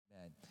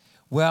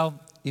Well,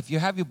 if you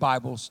have your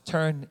Bibles,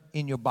 turn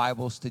in your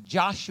Bibles to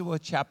Joshua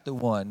chapter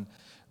 1,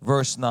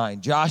 verse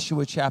 9.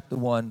 Joshua chapter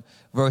 1,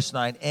 verse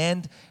 9.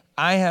 And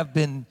I have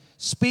been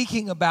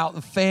speaking about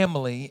the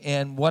family,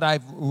 and what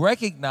I've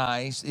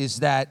recognized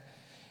is that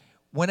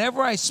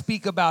whenever I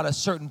speak about a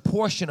certain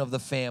portion of the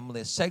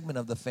family, a segment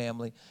of the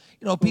family,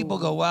 people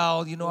go,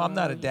 well, I'm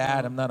not a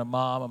dad, I'm not a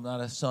mom, I'm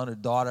not a son or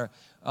daughter.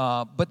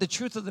 But the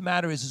truth of the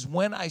matter is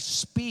when I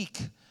speak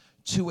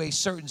to a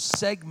certain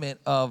segment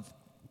of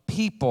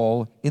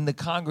people in the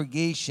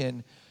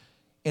congregation,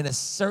 in a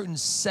certain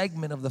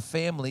segment of the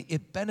family,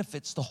 it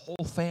benefits the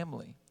whole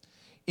family.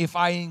 If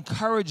I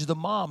encourage the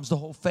moms, the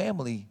whole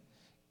family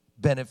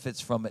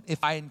benefits from it.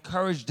 If I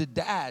encourage the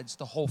dads,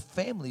 the whole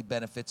family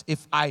benefits.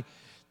 If I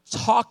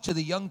talk to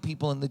the young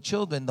people and the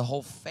children, the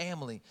whole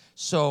family.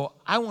 So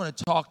I want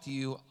to talk to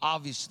you,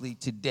 obviously,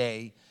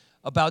 today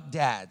about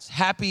dads.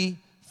 Happy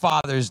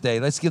Father's Day.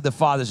 Let's give the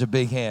fathers a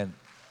big hand.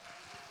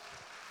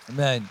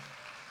 Amen.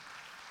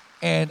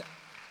 And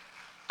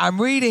I'm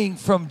reading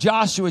from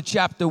Joshua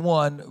chapter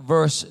 1,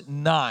 verse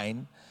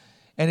 9.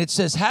 And it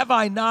says, have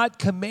I not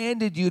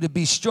commanded you to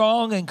be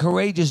strong and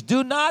courageous?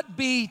 Do not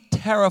be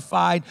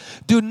terrified.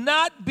 Do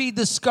not be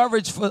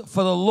discouraged, for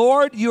the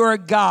Lord your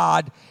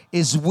God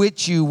is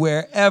with you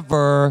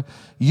wherever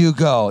you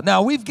go.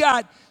 Now, we've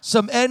got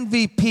some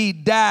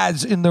MVP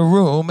dads in the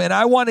room, and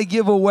I want to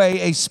give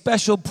away a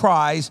special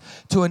prize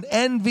to an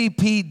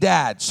MVP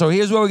dad. So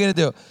here's what we're going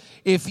to do.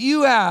 If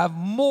you have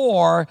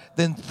more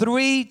than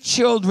 3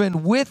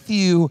 children with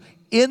you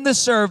in the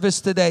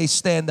service today,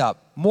 stand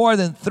up. More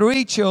than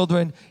 3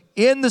 children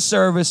in the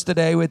service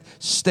today with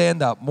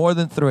stand up. More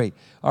than 3.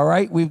 All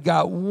right, we've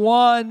got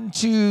 1,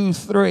 2,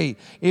 3.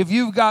 If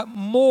you've got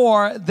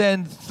more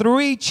than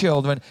 3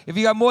 children, if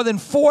you got more than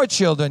 4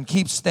 children,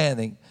 keep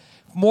standing.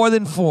 More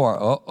than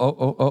 4.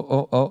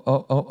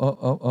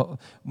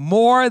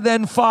 More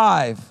than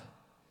 5.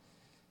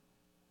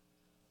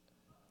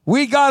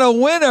 We got a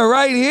winner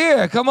right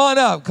here. Come on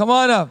up. Come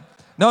on up.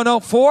 No,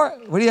 4?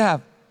 What do you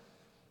have?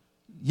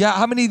 Yeah,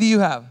 how many do you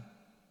have?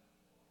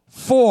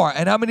 4.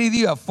 And how many do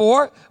you have?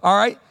 4? All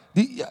right.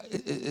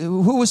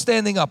 Who was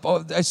standing up?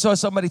 Oh, I saw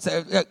somebody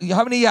say,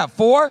 how many do you have?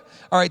 4?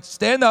 All right,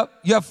 stand up.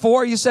 You have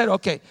 4, you said?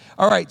 Okay.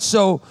 All right,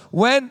 so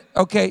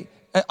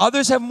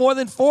others have more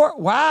than 4?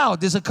 Wow,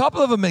 there's a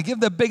couple of them.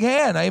 Give them a big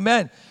hand.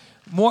 Amen.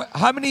 More.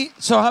 How many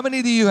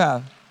do you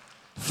have?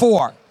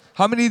 4.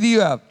 How many do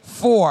you have?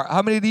 4.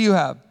 How many do you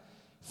have?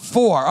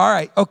 4. All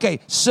right. Okay.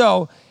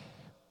 So,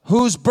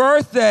 whose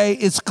birthday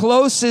is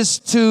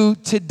closest to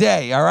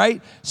today? All right.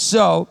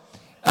 So,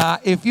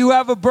 if you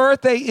have a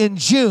birthday in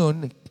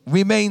June,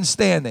 remain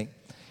standing.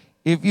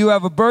 If you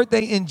have a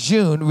birthday in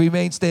June,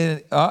 remain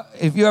standing.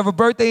 If you have a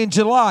birthday in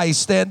July,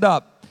 stand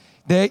up.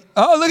 Look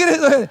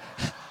at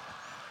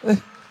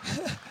it.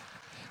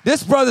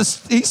 This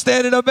brother's, he's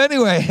standing up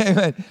anyway.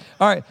 Amen.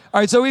 All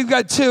right, so we've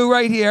got 2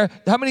 right here.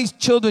 How many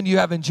children do you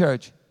have in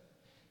church?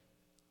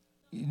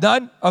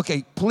 None?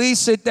 Okay, please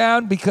sit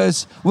down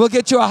because we'll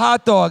get you a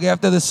hot dog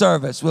after the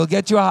service. We'll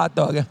get you a hot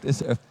dog after the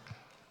service.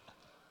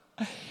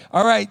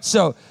 All right,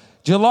 so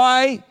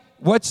July,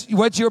 what's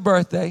your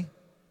birthday?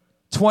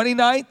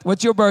 29th,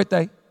 what's your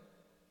birthday?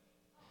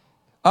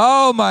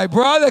 Oh, my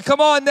brother, come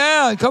on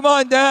down. Come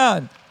on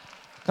down.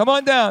 Come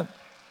on down.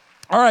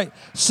 All right,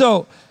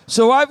 so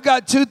I've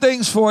got 2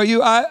 things for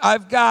you.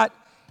 I've got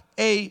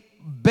a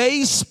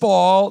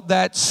baseball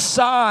that's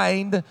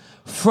signed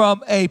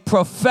from a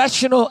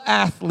professional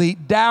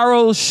athlete,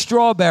 Darryl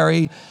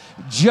Strawberry,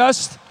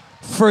 just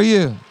for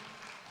you.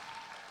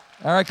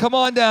 All right, come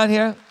on down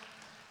here.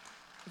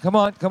 Come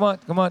on.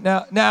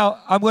 Now,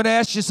 I'm going to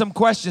ask you some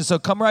questions, so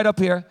come right up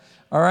here,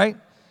 all right?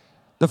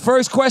 The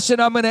first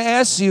question I'm going to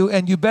ask you,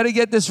 and you better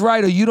get this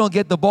right or you don't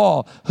get the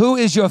ball. Who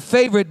is your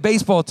favorite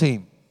baseball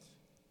team?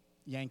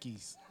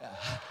 Yankees.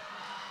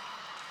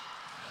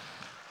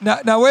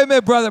 Now, wait a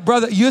minute,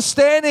 brother. You're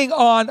standing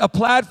on a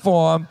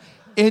platform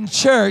in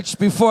church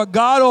before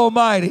God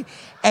Almighty,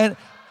 and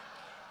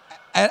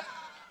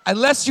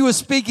unless you were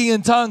speaking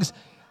in tongues,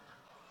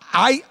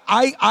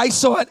 I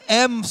saw an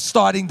M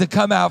starting to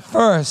come out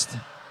first,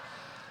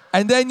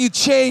 and then you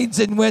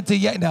changed and went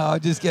to no, I'm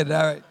just kidding.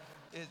 All right.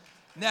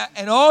 Now,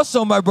 and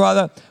also, my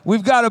brother,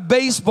 we've got a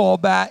baseball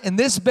bat, and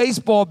this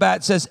baseball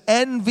bat says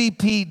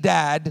MVP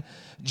Dad.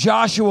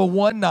 Joshua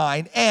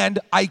 1:9, and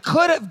I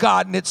could have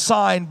gotten it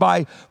signed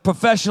by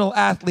professional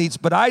athletes,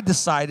 but I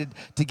decided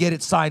to get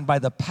it signed by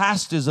the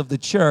pastors of the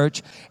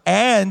church,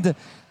 and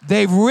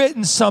they've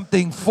written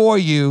something for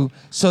you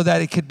so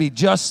that it could be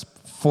just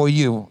for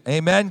you.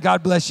 Amen?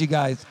 God bless you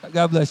guys.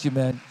 God bless you,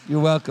 man. You're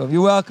welcome.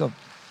 You're welcome.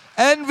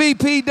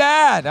 MVP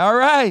Dad, all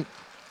right.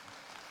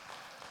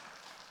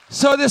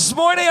 So this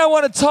morning I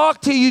want to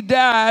talk to you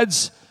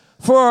dads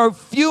for a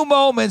few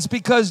moments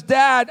because,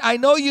 Dad, I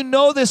know you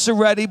know this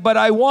already, but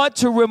I want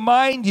to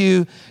remind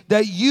you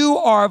that you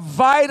are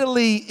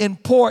vitally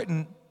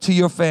important to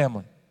your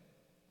family.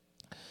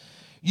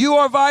 You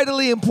are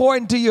vitally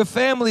important to your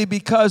family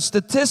because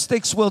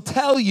statistics will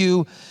tell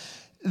you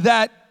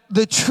that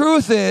the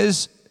truth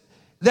is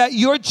that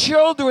your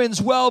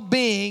children's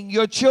well-being,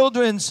 your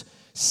children's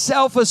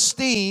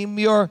self-esteem,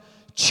 your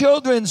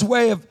children's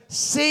way of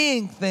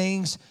seeing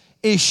things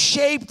is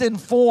shaped and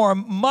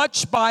formed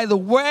much by the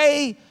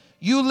way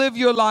you live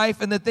your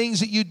life and the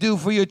things that you do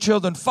for your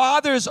children.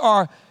 Fathers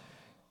are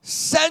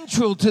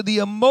central to the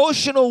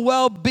emotional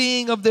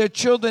well-being of their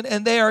children,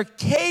 and they are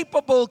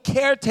capable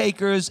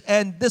caretakers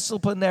and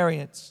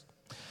disciplinarians.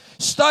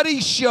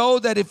 Studies show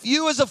that if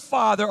you as a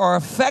father are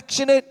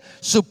affectionate,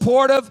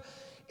 supportive,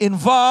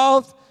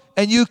 involved,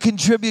 and you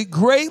contribute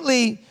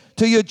greatly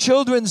to your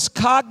children's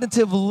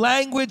cognitive,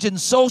 language, and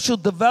social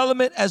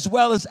development, as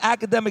well as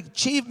academic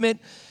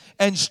achievement,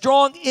 and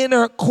strong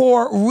inner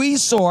core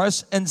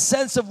resource and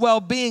sense of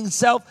well-being,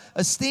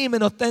 self-esteem,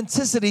 and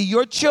authenticity,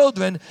 your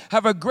children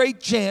have a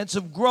great chance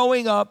of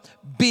growing up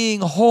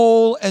being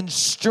whole and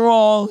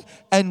strong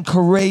and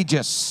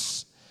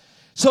courageous.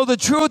 So the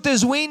truth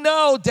is, we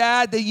know,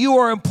 Dad, that you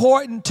are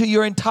important to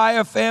your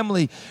entire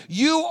family.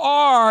 You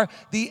are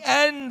the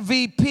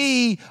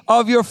MVP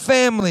of your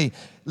family.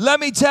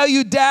 Let me tell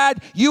you,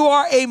 Dad, you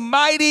are a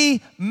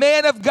mighty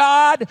man of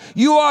God.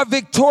 You are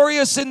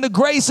victorious in the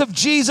grace of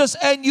Jesus,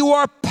 and you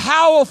are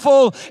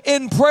powerful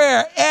in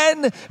prayer.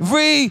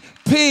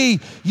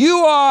 MVP. You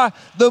are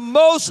the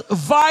most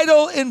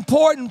vital,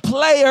 important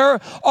player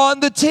on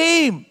the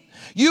team.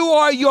 You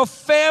are your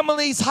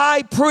family's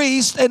high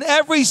priest, and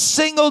every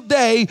single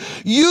day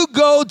you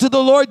go to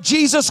the Lord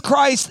Jesus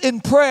Christ in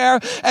prayer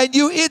and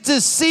you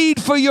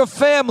intercede for your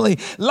family.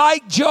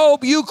 Like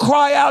Job, you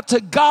cry out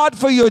to God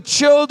for your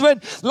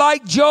children.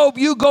 Like Job,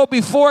 you go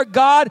before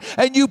God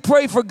and you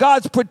pray for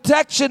God's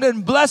protection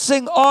and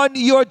blessing on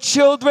your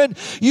children.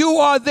 You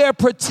are their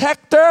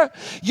protector.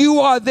 You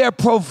are their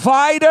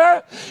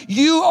provider.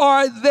 You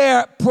are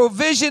their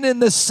provision in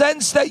the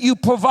sense that you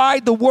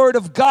provide the word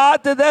of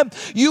God to them.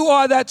 You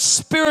are that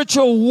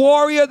spiritual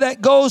warrior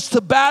that goes to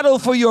battle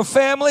for your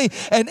family.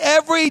 And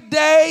every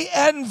day,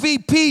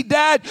 MVP,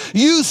 Dad,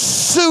 you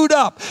suit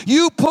up.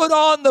 You put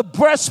on the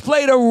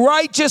breastplate of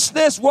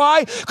righteousness.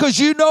 Why? Because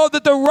you know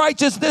that the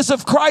righteousness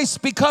of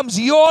Christ becomes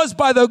yours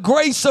by the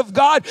grace of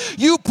God.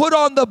 You put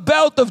on the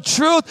belt of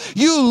truth.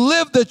 You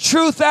live the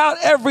truth out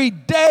every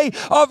day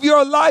of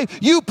your life.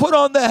 You put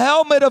on the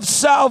helmet of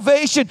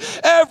salvation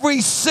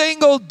every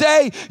single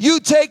day. You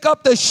take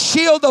up the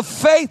shield of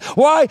faith.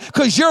 Why?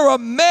 Because you're a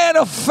man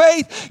of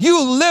faith.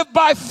 You live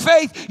by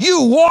faith.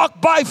 You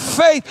walk by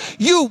faith.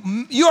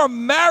 You're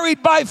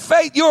married by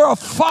faith. You're a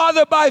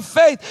father by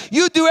faith.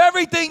 You do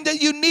everything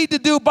that you need to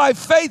do by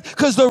faith,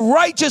 because the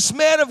righteous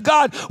man of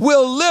God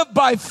will live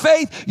by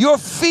faith. Your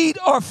feet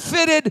are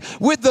fitted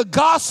with the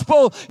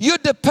gospel. You're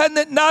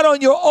dependent not on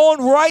your own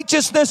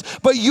righteousness,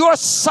 but you're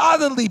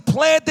solidly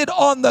planted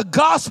on the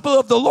gospel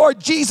of the Lord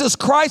Jesus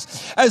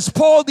Christ. As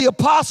Paul the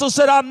apostle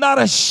said, I'm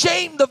not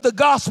ashamed of the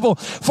gospel,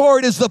 for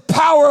it is the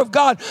power of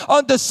God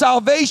unto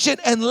salvation.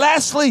 And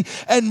lastly,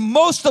 and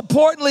most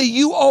importantly,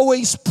 you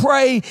always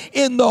pray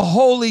in the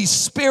Holy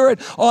Spirit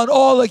on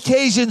all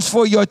occasions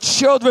for your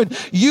children.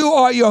 You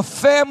are your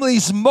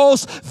family's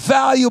most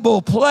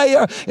valuable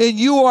player, and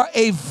you are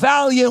a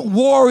valiant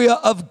warrior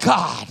of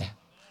God.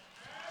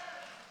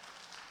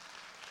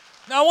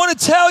 Now, I want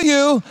to tell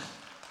you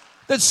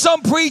that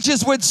some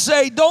preachers would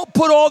say, don't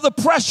put all the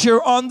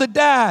pressure on the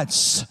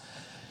dads.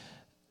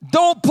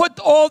 Don't put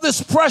all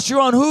this pressure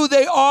on who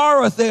they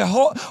are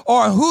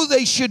or who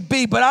they should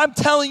be. But I'm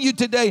telling you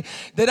today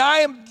that I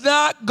am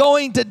not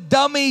going to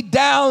dummy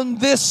down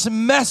this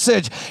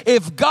message.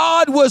 If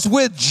God was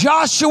with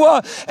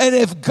Joshua, and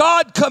if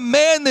God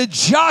commanded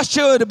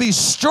Joshua to be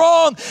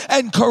strong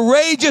and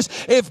courageous,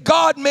 if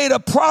God made a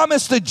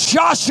promise to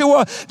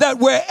Joshua that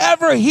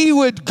wherever he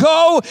would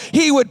go,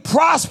 he would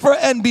prosper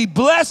and be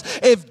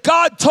blessed, if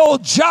God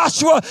told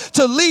Joshua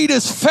to lead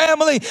his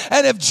family,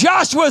 and if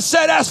Joshua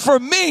said, as for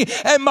me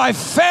and my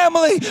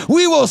family,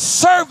 we will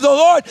serve the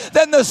Lord,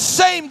 then the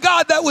same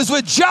God that was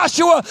with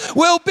Joshua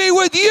will be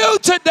with you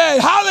today.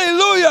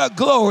 Hallelujah.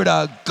 Glory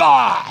to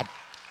God.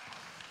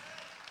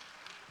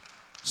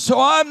 So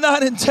I'm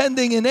not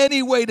intending in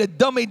any way to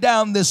dummy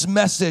down this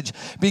message,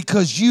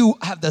 because you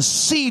have the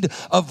seed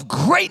of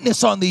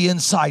greatness on the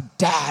inside,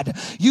 Dad.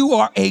 You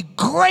are a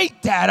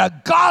great dad,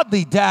 a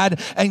godly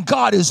dad, and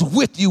God is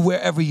with you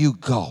wherever you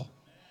go.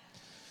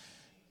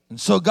 And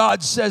so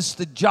God says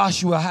to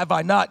Joshua, have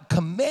I not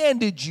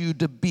commanded you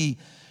to be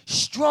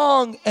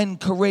strong and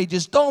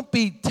courageous? Don't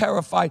be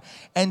terrified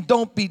and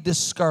don't be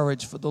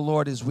discouraged, for the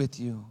Lord is with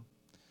you.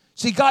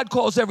 See, God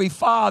calls every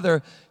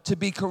father to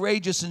be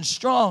courageous and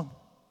strong,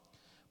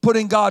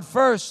 putting God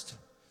first.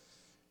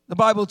 The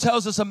Bible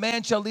tells us a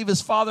man shall leave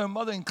his father and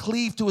mother and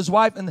cleave to his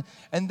wife,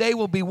 and they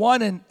will be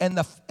one, and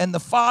the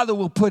father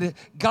will put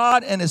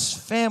God and his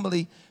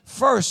family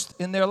first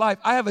in their life.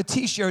 I have a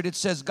t-shirt. It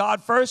says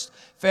God first,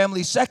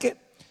 family second,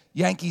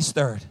 Yankees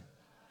third.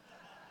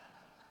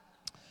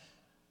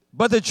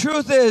 But the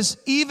truth is,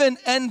 even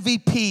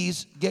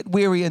MVPs get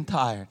weary and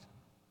tired.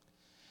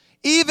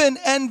 Even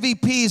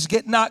MVPs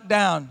get knocked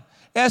down.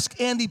 Ask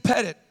Andy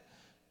Pettitte,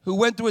 who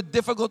went through a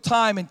difficult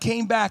time and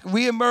came back,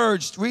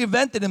 reemerged,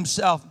 reinvented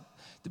himself,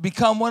 to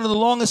become one of the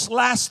longest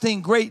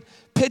lasting great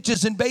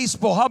pitchers in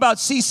baseball. How about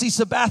CC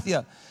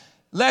Sabathia?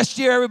 Last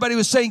year, everybody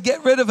was saying,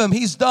 get rid of him.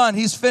 He's done.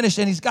 He's finished.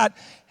 And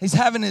he's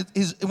having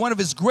one of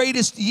his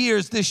greatest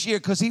years this year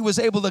because he was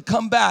able to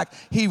come back.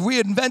 He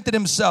reinvented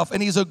himself,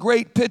 and he's a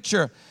great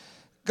pitcher.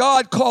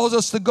 God calls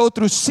us to go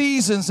through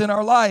seasons in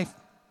our life.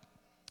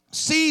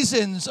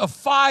 Seasons of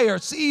fire,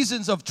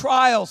 seasons of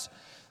trials.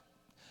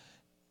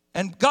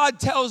 And God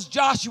tells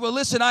Joshua,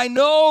 listen, I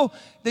know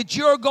that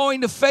you're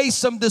going to face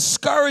some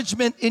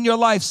discouragement in your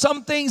life,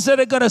 some things that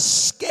are going to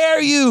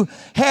scare you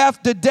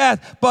half to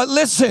death. But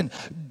listen,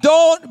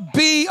 don't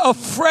be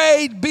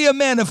afraid. Be a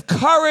man of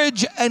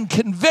courage and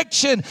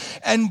conviction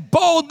and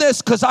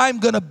boldness, because I'm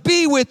going to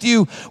be with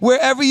you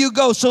wherever you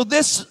go. So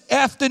this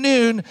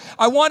afternoon,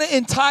 I want to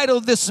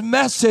entitle this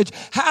message,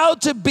 How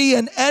to Be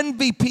an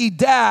MVP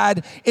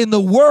Dad in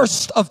the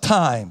Worst of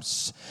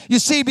Times. You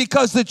see,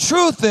 because the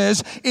truth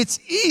is, it's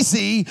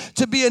easy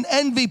to be an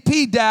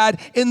MVP dad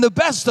in the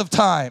best of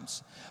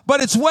times.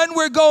 But it's when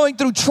we're going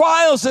through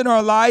trials in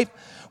our life,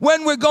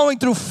 when we're going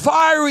through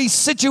fiery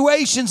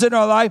situations in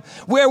our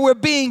life, where we're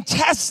being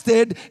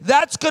tested,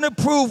 that's going to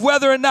prove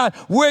whether or not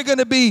we're going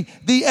to be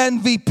the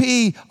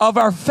MVP of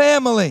our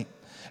family.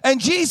 And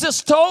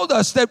Jesus told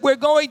us that we're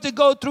going to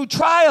go through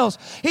trials.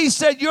 He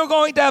said you're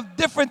going to have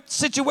different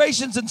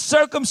situations and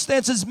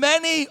circumstances.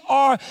 Many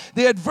are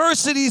the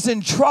adversities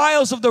and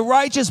trials of the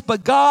righteous,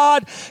 but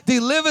God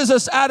delivers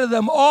us out of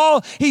them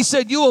all. He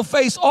said you will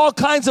face all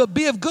kinds of,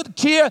 be of good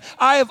cheer.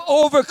 I have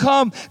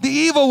overcome the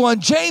evil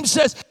one. James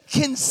says,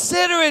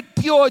 consider it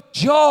pure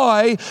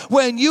joy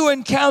when you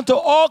encounter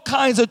all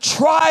kinds of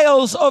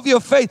trials of your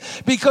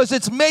faith, because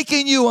it's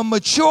making you a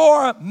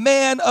mature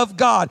man of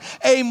God.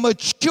 A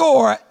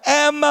mature,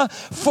 M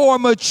for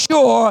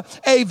mature,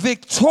 a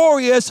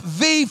victorious,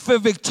 V for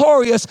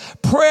victorious,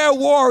 prayer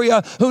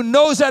warrior who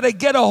knows how to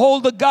get a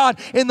hold of God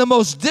in the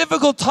most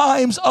difficult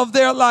times of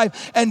their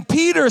life. And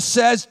Peter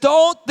says,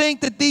 don't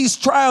think that these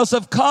trials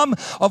have come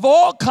of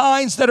all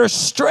kinds that are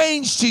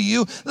strange to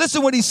you.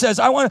 Listen what he says.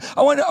 I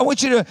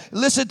want you to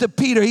listen to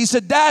Peter. He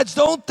said, dads,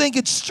 don't think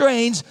it's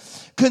strange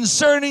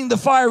concerning the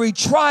fiery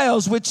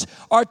trials which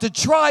are to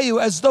try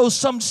you as though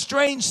some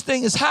strange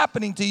thing is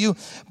happening to you,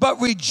 but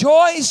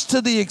rejoice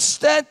to the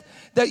extent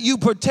that you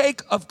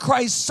partake of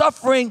Christ's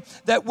suffering,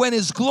 that when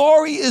his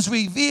glory is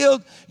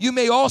revealed, you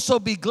may also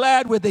be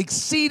glad with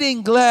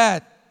exceeding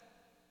glad.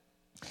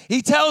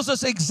 He tells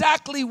us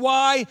exactly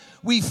why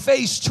we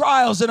face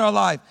trials in our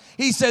life.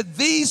 He said,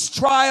 these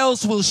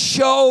trials will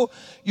show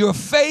your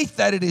faith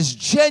that it is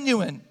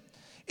genuine.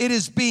 It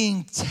is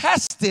being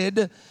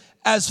tested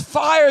as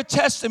fire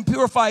tests and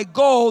purify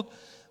gold,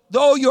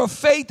 though your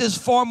faith is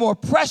far more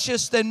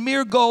precious than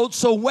mere gold.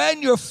 So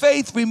when your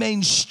faith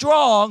remains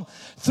strong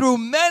through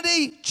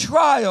many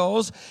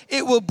trials,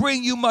 it will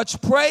bring you much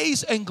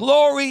praise and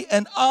glory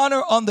and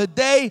honor on the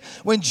day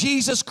when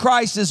Jesus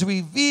Christ is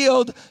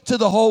revealed to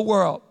the whole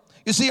world.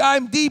 You see,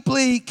 I'm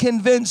deeply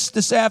convinced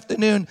this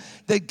afternoon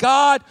that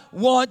God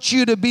wants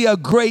you to be a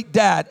great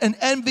dad, an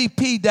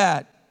MVP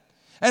dad.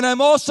 And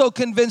I'm also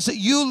convinced that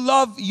you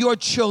love your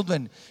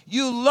children.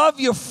 You love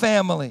your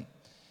family.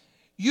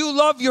 You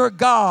love your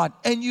God.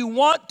 And you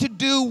want to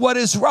do what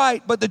is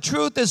right. But the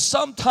truth is,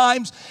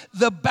 sometimes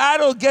the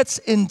battle gets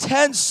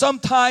intense.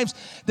 Sometimes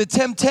the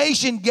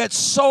temptation gets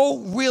so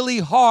really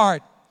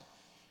hard.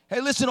 Hey,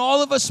 listen,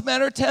 all of us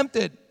men are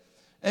tempted.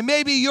 And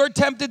maybe you're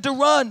tempted to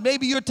run.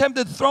 Maybe you're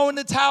tempted to throw in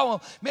the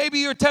towel. Maybe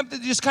you're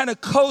tempted to just kind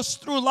of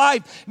coast through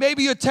life.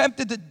 Maybe you're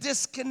tempted to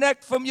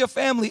disconnect from your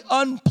family,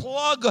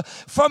 unplug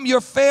from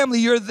your family.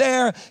 You're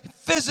there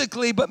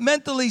physically, but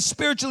mentally,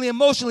 spiritually,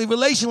 emotionally,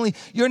 relationally,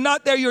 you're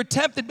not there. You're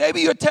tempted.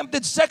 Maybe you're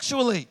tempted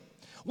sexually.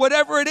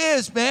 Whatever it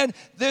is, man,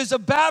 there's a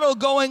battle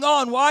going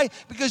on. Why?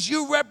 Because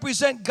you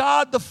represent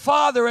God the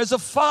Father as a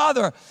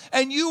father,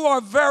 and you are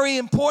very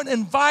important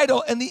and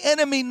vital, and the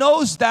enemy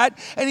knows that,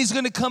 and he's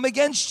going to come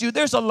against you.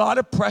 There's a lot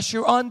of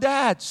pressure on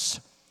dads.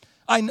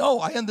 I know,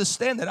 I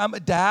understand that. I'm a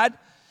dad.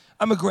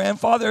 I'm a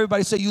grandfather.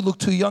 Everybody say, you look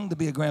too young to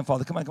be a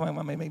grandfather. Come on, come on,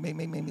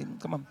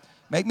 come on.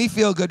 Make me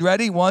feel good.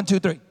 Ready? 1, 2,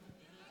 3.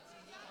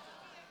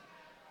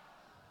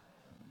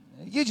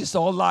 You just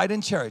all lied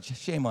in church.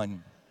 Shame on you.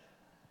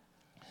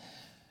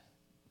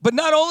 But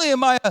not only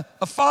am I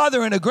a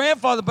father and a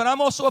grandfather, but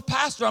I'm also a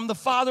pastor. I'm the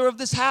father of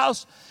this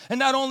house. And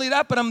not only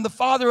that, but I'm the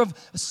father of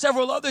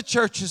several other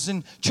churches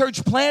and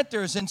church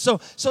planters. And so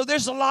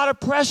there's a lot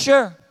of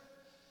pressure.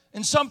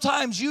 And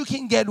sometimes you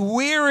can get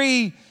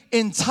weary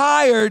and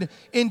tired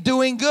in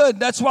doing good.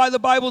 That's why the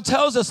Bible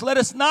tells us, let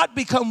us not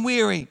become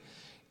weary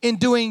in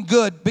doing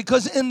good,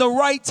 because in the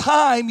right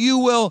time you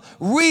will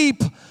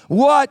reap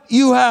what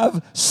you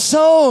have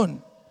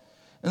sown.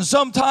 And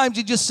sometimes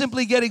you just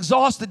simply get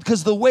exhausted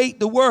because the weight,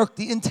 the work,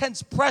 the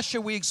intense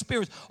pressure we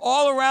experience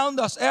all around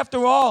us.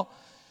 After all,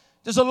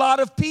 there's a lot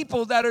of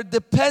people that are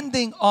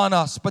depending on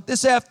us. But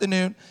this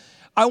afternoon,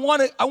 I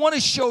want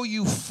to show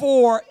you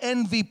 4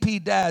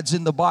 MVP dads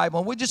in the Bible.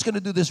 And we're just going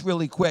to do this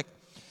really quick,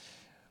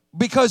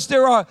 because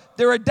there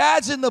are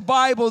dads in the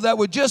Bible that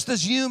were just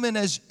as human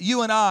as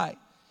you and I.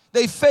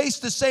 They face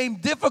the same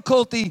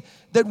difficulty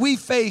that we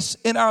face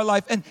in our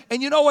life. And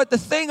you know what? The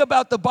thing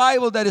about the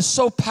Bible that is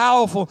so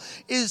powerful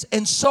is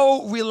and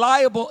so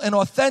reliable and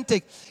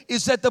authentic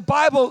is that the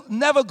Bible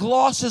never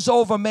glosses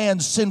over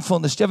man's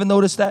sinfulness. Do you ever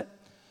notice that?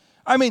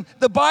 I mean,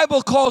 the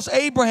Bible calls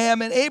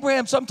Abraham, and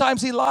Abraham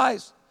sometimes he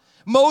lies.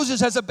 Moses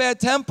has a bad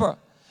temper.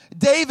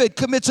 David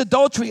commits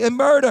adultery and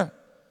murder.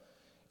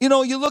 You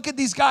know, you look at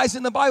these guys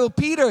in the Bible.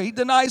 Peter, he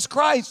denies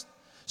Christ.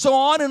 So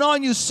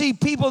on, you see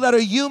people that are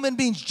human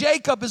beings.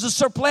 Jacob is a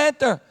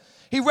supplanter.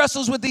 He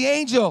wrestles with the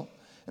angel.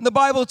 And the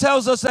Bible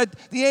tells us that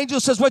the angel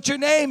says, what's your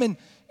name?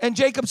 And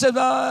Jacob said,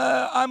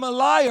 I'm a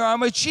liar,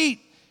 I'm a cheat.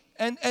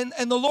 And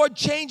the Lord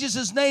changes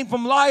his name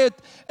from liar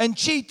and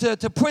cheat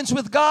to prince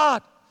with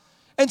God.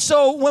 And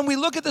so when we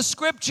look at the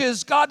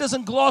scriptures, God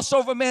doesn't gloss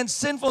over man's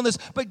sinfulness,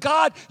 but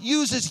God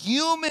uses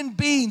human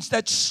beings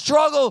that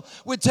struggle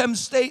with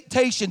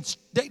temptations.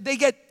 They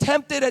get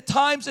tempted at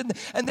times and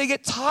they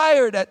get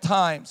tired at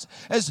times.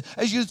 As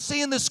you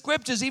see in the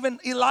scriptures, even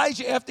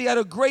Elijah, after he had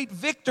a great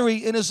victory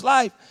in his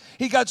life,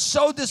 he got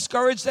so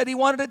discouraged that he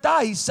wanted to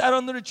die. He sat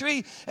under the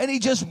tree and he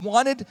just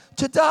wanted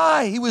to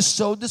die. He was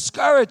so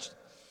discouraged.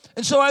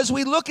 And so as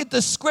we look at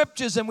the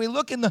scriptures and we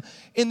look in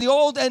the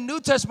Old and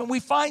New Testament, we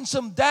find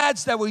some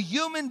dads that were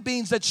human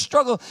beings that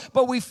struggle,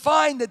 but we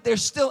find that they're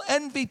still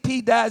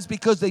MVP dads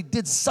because they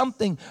did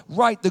something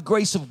right. The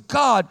grace of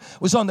God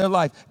was on their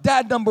life.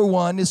 Dad number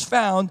one is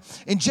found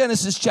in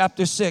Genesis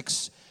chapter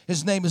 6.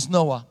 His name is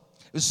Noah.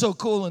 It was so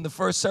cool in the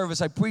first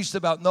service. I preached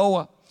about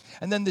Noah.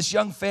 And then this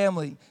young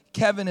family,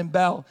 Kevin and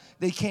Belle,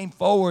 they came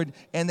forward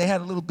and they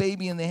had a little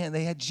baby in their hand.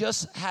 They had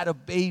just had a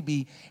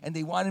baby and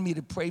they wanted me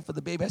to pray for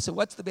the baby. I said,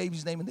 what's the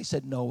baby's name? And they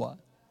said, Noah.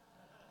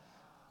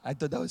 I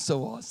thought that was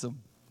so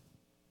awesome.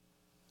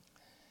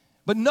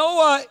 But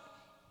Noah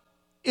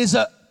is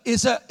a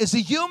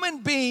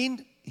human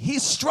being. He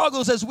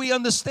struggles as we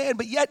understand,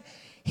 but yet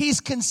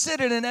he's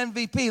considered an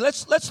MVP.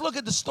 Let's look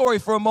at the story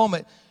for a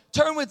moment.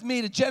 Turn with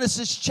me to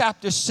Genesis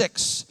chapter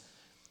 6.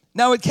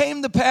 Now it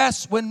came to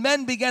pass when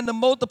men began to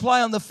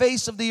multiply on the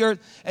face of the earth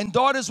and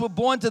daughters were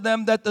born to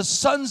them that the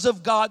sons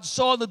of God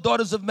saw the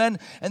daughters of men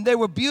and they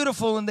were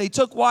beautiful and they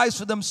took wives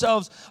for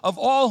themselves of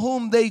all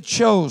whom they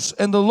chose.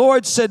 And the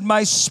Lord said,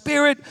 my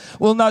spirit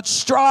will not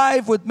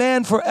strive with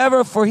man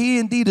forever, for he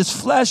indeed is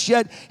flesh,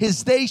 yet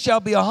his days shall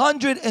be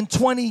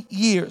 120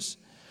 years.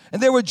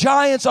 And there were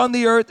giants on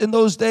the earth in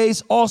those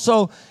days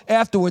also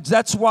afterwards.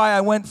 That's why I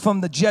went from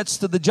the jets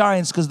to the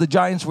giants, because the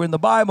giants were in the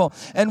Bible.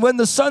 And when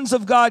the sons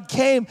of God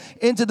came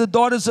into the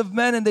daughters of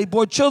men and they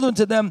bore children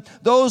to them,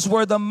 those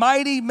were the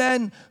mighty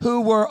men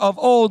who were of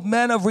old,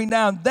 men of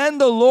renown. Then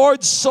the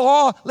Lord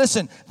saw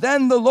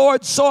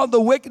the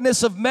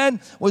wickedness of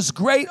men was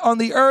great on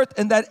the earth,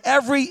 and that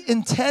every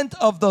intent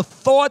of the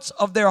thoughts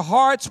of their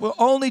hearts were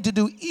only to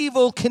do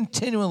evil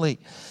continually.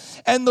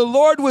 And the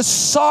Lord was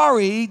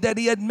sorry that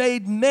he had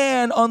made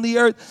man on the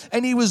earth,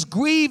 and he was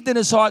grieved in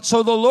his heart.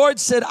 So the Lord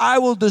said, I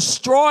will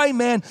destroy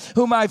man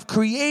whom I've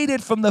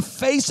created from the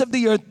face of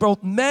the earth,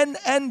 both men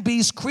and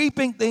beasts,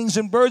 creeping things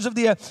and birds of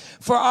the air.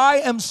 For I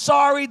am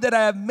sorry that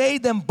I have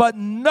made them. But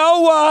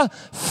Noah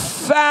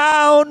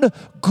found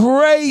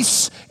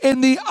grace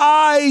in the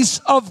eyes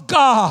of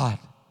God.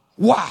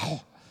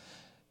 Wow.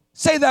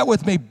 Say that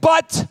with me.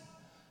 But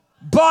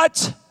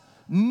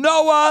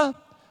Noah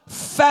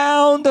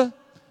found.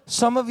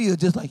 Some of you are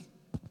just like,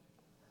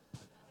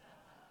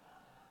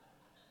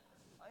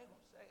 I ain't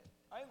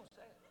gonna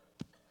say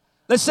it.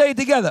 Let's say it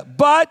together.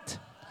 But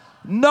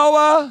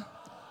Noah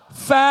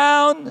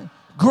found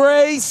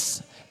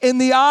grace in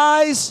the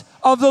eyes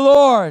of the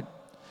Lord.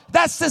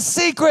 That's the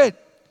secret.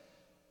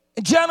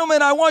 And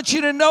gentlemen, I want you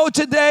to know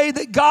today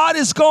that God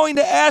is going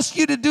to ask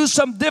you to do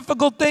some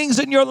difficult things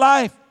in your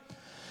life.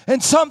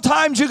 And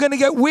sometimes you're going to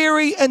get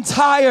weary and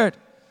tired.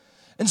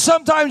 And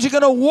sometimes you're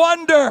going to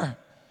wonder,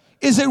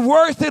 is it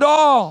worth it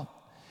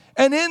all?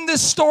 And in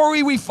this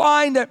story, we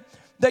find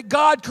that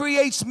God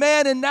creates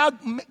man, and now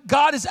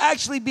God is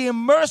actually being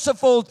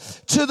merciful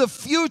to the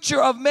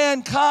future of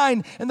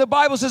mankind. And the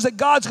Bible says that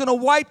God's going to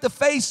wipe the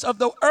face of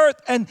the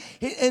earth.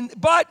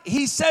 But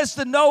he says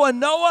to Noah,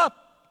 Noah,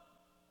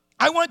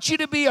 I want you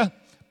to be a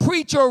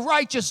preacher of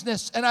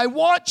righteousness, and I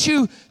want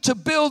you to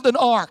build an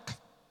ark.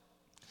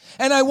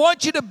 And I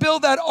want you to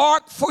build that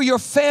ark for your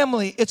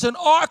family. It's an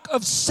ark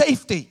of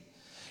safety.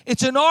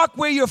 It's an ark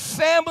where your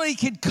family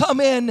can come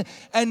in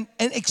and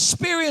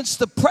experience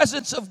the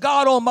presence of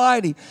God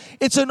Almighty.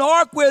 It's an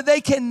ark where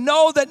they can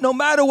know that no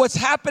matter what's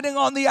happening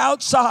on the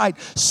outside,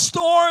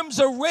 storms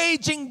are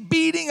raging,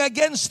 beating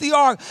against the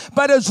ark.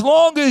 But as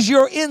long as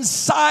you're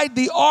inside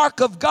the ark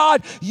of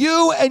God,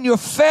 you and your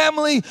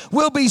family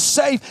will be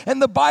safe.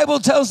 And the Bible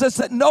tells us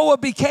that Noah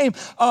became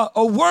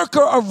a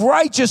worker of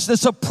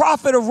righteousness, a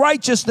prophet of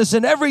righteousness.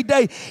 And every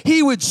day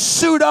he would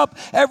suit up.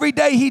 Every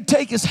day he'd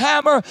take his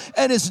hammer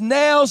and his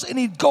nail else, and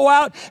he'd go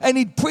out and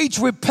he'd preach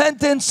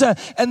repentance.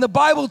 And the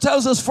Bible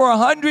tells us for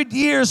 100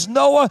 years,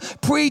 Noah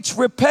preached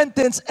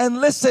repentance.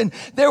 And listen,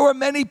 there were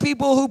many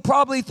people who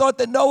probably thought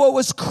that Noah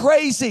was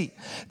crazy,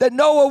 that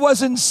Noah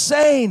was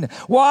insane.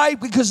 Why?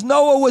 Because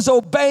Noah was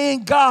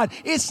obeying God.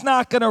 It's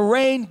not going to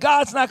rain.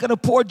 God's not going to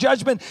pour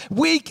judgment.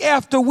 Week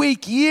after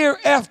week, year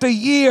after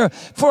year,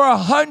 for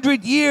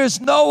 100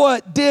 years,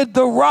 Noah did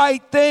the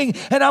right thing.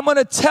 And I'm going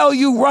to tell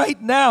you right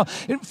now.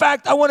 In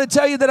fact, I want to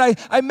tell you that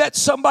I met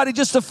somebody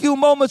just a few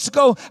moments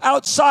ago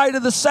outside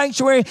of the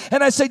sanctuary,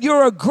 and I said,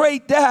 "You're a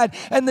great dad."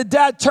 And the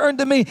dad turned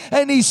to me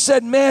and he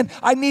said, "Man,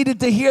 I needed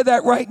to hear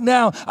that right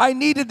now. I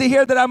needed to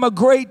hear that I'm a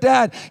great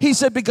dad." He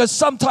said, "Because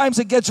sometimes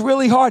it gets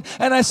really hard."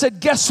 And I said,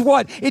 "Guess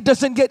what? It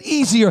doesn't get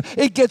easier.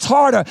 It gets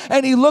harder."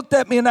 And he looked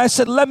at me and I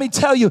said, "Let me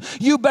tell you,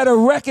 you better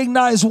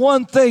recognize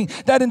one thing,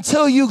 that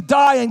until you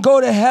die and go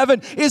to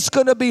heaven, it's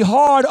going to be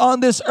hard on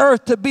this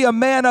earth to be a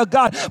man of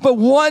God. But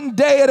one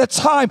day at a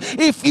time,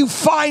 if you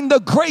find the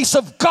grace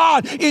of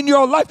God in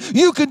your life,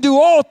 you can do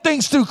all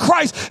things through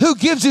Christ who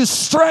gives you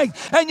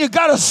strength." And you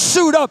got to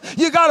suit up.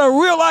 You got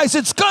to realize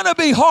it's going to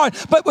be hard,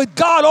 but with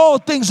God, all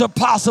things are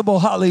possible.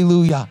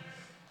 Hallelujah.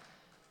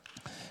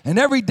 And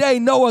every day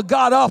Noah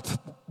got up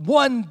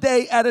one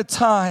day at a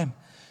time,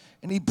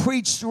 and he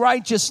preached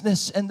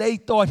righteousness, and they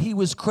thought he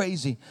was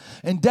crazy.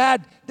 And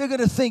Dad, they're going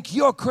to think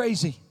you're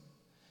crazy.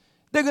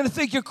 They're going to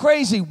think you're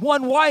crazy.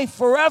 One wife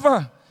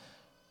forever,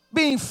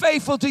 being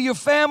faithful to your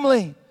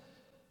family.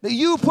 That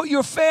you put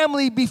your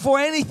family before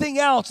anything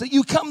else, that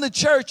you come to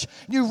church,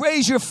 you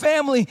raise your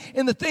family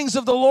in the things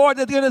of the Lord,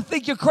 that they're going to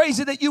think you're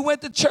crazy that you went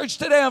to church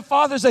today on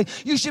Father's Day.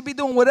 You should be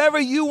doing whatever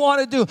you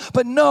want to do.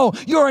 But no,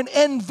 you're an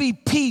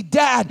MVP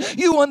dad.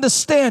 You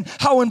understand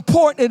how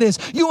important it is.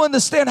 You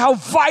understand how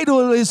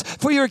vital it is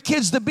for your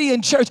kids to be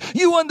in church.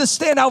 You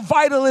understand how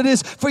vital it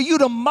is for you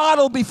to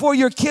model before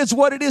your kids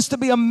what it is to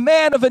be a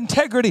man of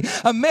integrity,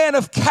 a man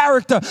of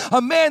character,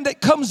 a man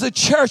that comes to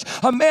church,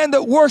 a man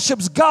that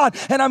worships God.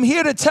 And I'm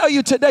here to tell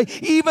you today,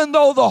 even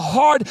though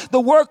the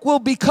work will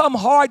become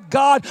hard,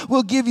 God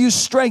will give you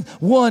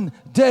strength one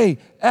day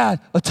at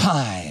a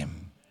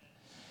time.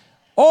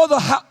 All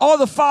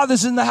the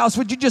fathers in the house,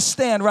 would you just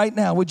stand right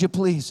now, would you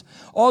please?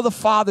 All the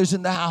fathers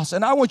in the house,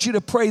 and I want you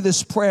to pray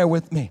this prayer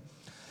with me.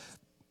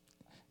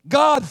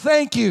 God,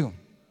 thank you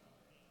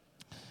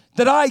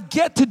that I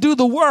get to do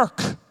the work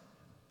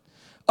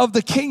of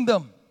the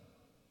kingdom.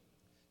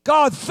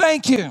 God,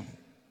 thank you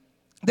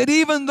that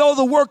even though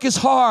the work is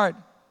hard,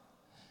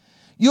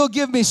 you'll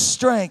give me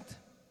strength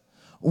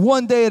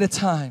one day at a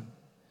time.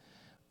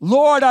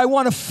 Lord, I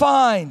want to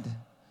find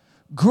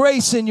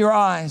grace in your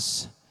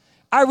eyes.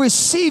 I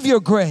receive your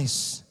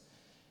grace.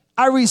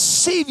 I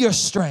receive your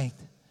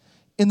strength.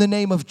 In the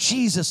name of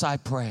Jesus, I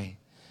pray.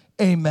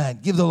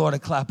 Amen. Give the Lord a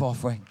clap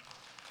offering.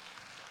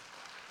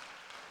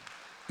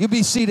 You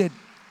be seated.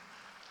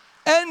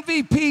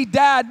 MVP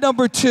dad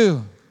number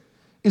 2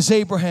 is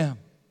Abraham.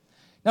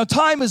 Now,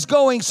 time is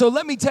going, so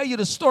let me tell you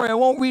the story. I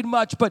won't read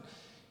much, but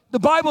the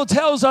Bible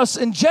tells us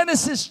in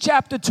Genesis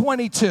chapter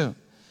 22,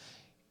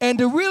 and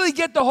to really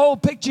get the whole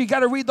picture, you got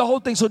to read the whole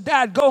thing. So,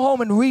 Dad, go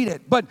home and read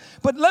it. But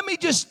let me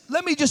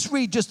just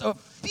read just a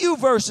few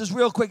verses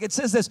real quick. It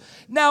says this: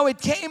 "Now it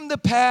came to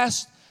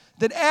pass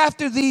that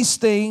after these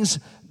things,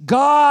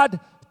 God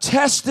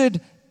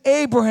tested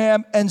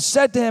Abraham and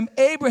said to him,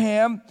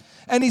 'Abraham,'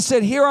 and he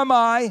said, 'Here am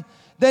I.'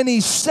 Then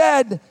he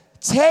said,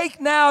 'Take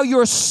now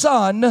your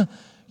son,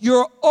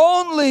 your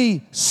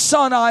only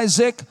son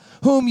Isaac,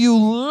 whom you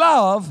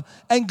love,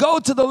 and go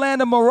to the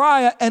land of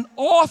Moriah and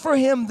offer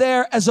him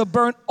there as a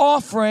burnt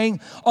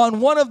offering on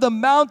one of the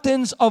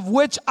mountains of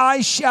which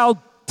I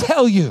shall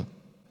tell you.'"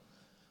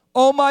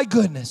 Oh my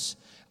goodness.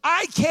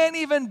 I can't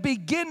even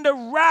begin to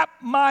wrap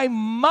my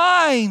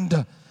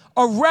mind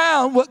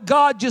around what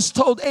God just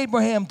told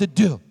Abraham to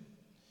do.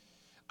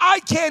 I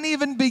can't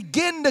even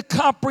begin to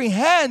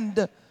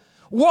comprehend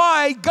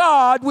why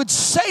God would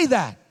say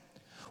that.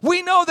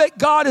 We know that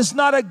God is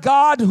not a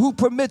God who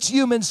permits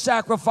human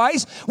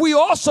sacrifice. We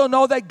also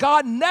know that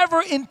God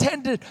never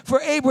intended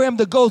for Abraham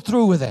to go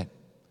through with it.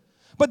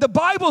 But the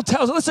Bible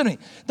tells, listen to me,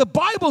 the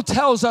Bible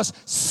tells us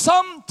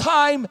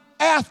sometime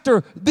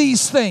after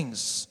these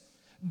things,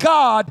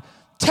 God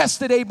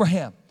tested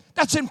Abraham.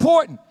 That's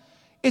important.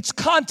 It's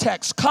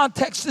context.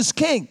 Context is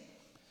king.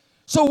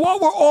 So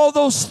what were all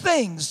those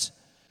things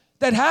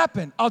that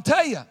happened? I'll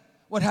tell you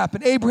what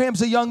happened.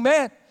 Abraham's a young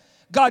man.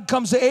 God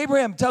comes to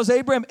Abraham, tells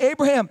Abraham,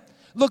 "Abraham,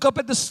 look up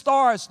at the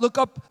stars, look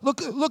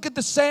at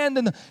the sand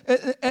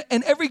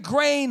and every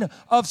grain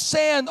of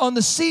sand on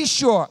the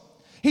seashore."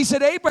 He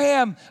said,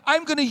 "Abraham,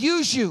 I'm going to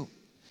use you."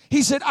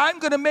 He said, I'm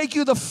going to make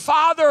you the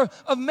father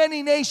of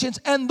many nations,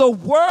 and the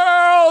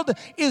world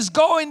is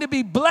going to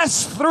be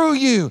blessed through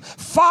you.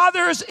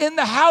 Fathers in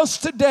the house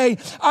today,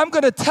 I'm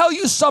going to tell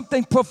you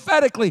something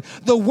prophetically.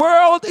 The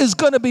world is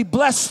going to be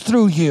blessed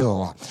through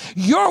you.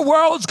 Your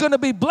world's going to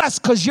be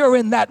blessed because you're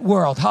in that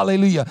world.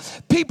 Hallelujah.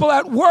 People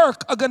at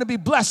work are going to be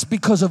blessed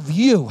because of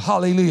you.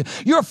 Hallelujah.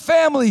 Your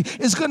family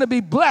is going to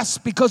be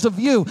blessed because of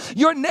you.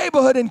 Your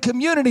neighborhood and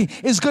community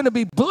is going to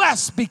be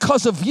blessed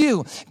because of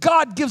you.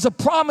 God gives a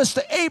promise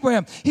to Abraham.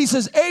 He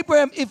says,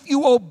 Abraham, if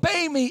you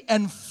obey me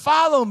and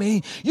follow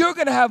me, you're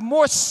going to have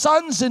more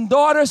sons and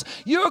daughters.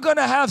 You're going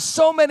to have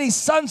so many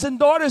sons and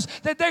daughters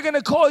that they're going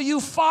to call you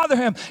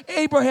Father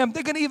Abraham.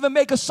 They're going to even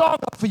make a song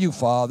up for you.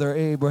 Father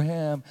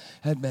Abraham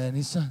had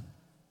many sons.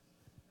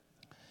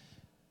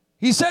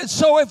 He said,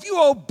 so if you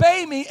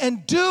obey me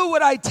and do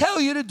what I tell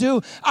you to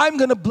do, I'm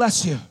going to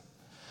bless you.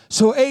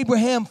 So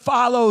Abraham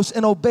follows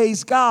and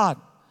obeys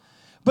God.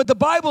 But the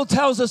Bible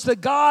tells us that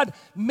God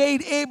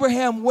made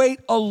Abraham wait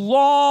a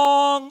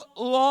long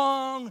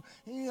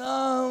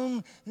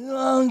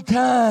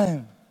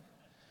time.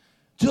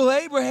 Till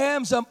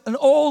Abraham's an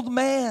old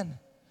man.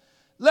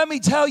 Let me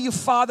tell you,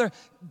 Father,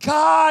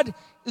 God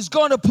is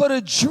going to put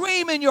a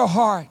dream in your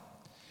heart.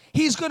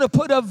 He's going to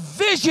put a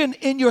vision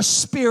in your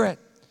spirit.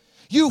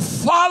 You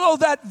follow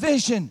that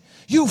vision.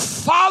 You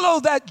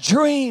follow that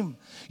dream.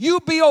 You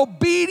be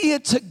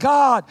obedient to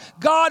God.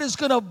 God is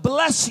going to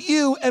bless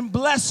you and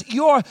bless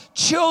your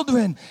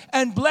children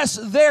and bless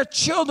their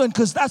children,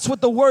 because that's what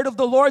the word of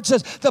the Lord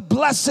says. The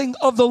blessing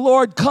of the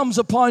Lord comes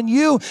upon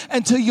you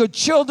and to your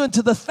children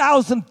to the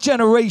 1,000th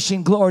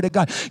generation. Glory to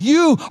God.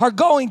 You are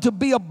going to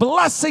be a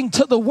blessing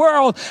to the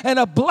world and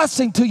a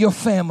blessing to your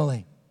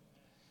family.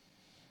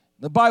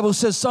 The Bible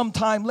says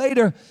sometime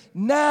later,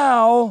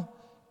 now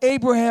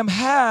Abraham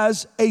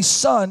has a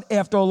son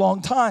after a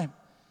long time.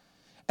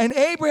 And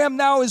Abraham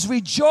now is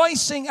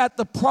rejoicing at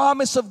the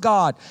promise of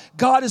God.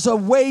 God is a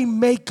way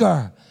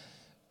maker.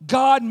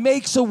 God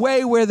makes a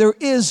way where there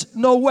is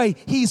no way.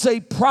 He's a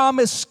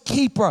promise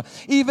keeper.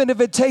 Even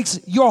if it takes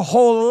your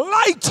whole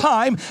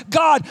lifetime,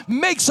 God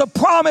makes a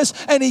promise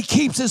and he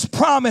keeps his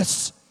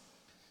promise.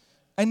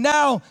 And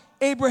now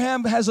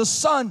Abraham has a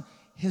son.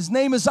 His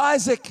name is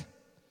Isaac.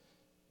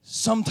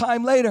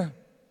 Sometime later,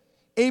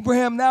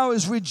 Abraham now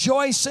is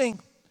rejoicing.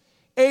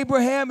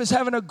 Abraham is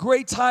having a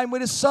great time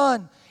with his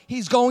son.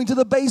 He's going to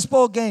the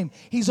baseball game.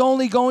 He's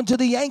only going to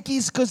the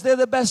Yankees because they're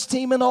the best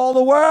team in all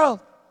the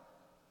world.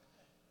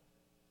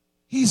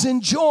 He's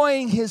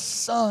enjoying his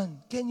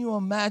son. Can you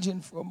imagine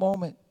for a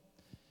moment?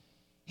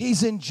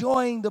 He's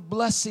enjoying the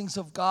blessings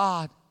of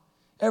God.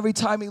 Every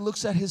time he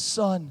looks at his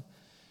son,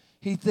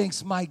 he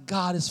thinks, my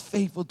God is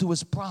faithful to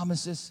his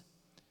promises.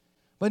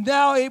 But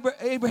now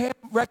Abraham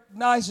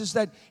recognizes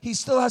that he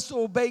still has to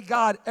obey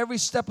God every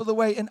step of the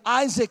way. And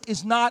Isaac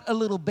is not a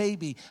little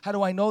baby. How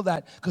do I know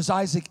that? Because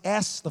Isaac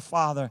asks the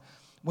father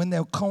when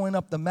they're going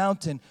up the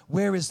mountain,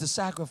 where is the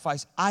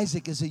sacrifice?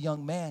 Isaac is a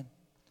young man.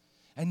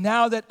 And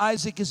now that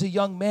Isaac is a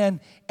young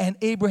man and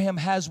Abraham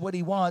has what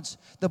he wants,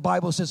 the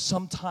Bible says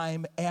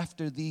sometime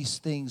after these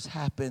things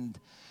happened,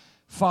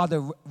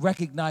 Father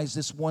recognized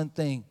this one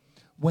thing.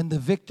 When the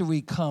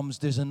victory comes,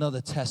 there's another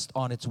test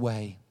on its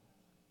way.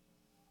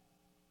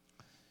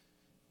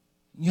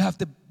 You have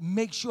to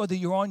make sure that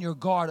you're on your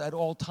guard at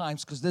all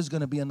times, because there's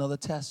going to be another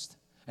test.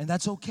 And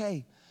that's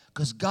okay,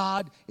 because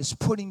God is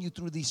putting you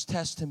through these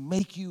tests to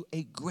make you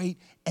a great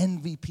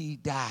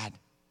MVP dad.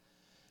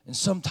 And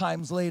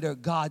sometimes later,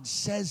 God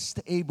says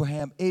to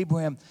Abraham,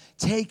 Abraham,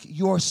 take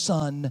your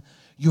son,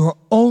 your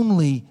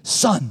only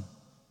son,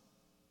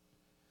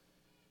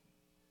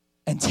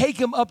 and take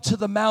him up to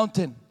the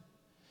mountain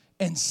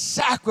and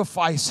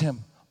sacrifice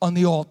him on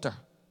the altar.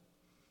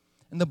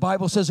 And the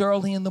Bible says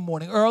early in the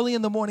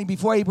morning,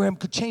 before Abraham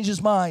could change his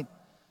mind,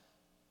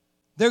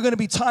 there are going to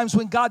be times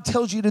when God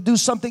tells you to do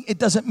something, it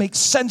doesn't make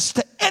sense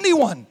to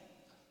anyone.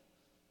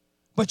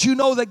 But you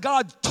know that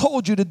God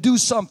told you to do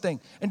something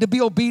and to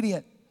be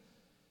obedient.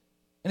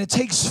 And it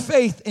takes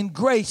faith and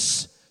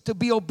grace to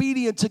be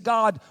obedient to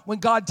God when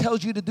God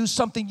tells you to do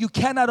something you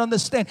cannot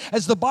understand.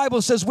 As the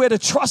Bible says, we're to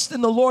trust in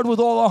the Lord with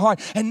all our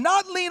heart and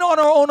not lean on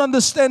our own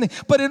understanding,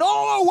 but in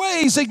all our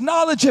ways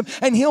acknowledge him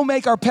and he'll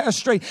make our path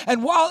straight.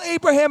 And while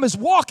Abraham is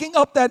walking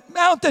up that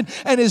mountain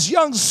and his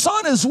young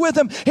son is with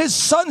him, his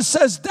son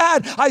says,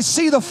 Dad, I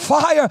see the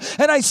fire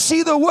and I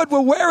see the wood.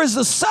 Well, where is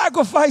the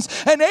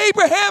sacrifice? And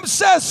Abraham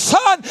says,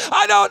 son,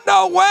 I don't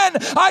know when,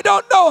 I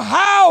don't know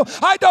how,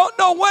 I don't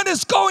know when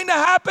it's going to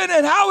happen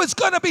and how it's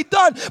going to be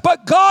done,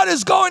 but God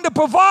is going to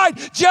provide.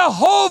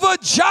 Jehovah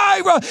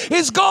Jireh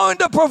is going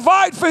to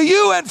provide for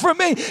you and for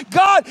me.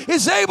 God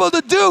is able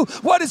to do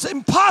what is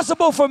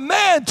impossible for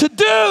man to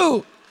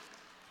do.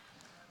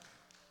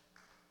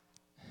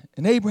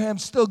 And Abraham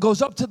still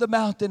goes up to the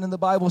mountain, and the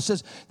Bible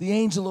says the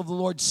angel of the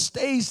Lord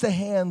stays the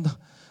hand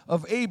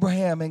of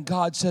Abraham, and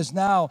God says,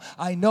 now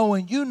I know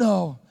and you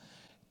know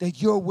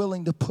that you're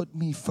willing to put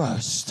me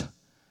first.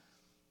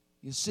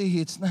 You see,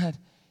 it's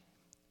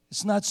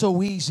not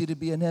so easy to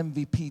be an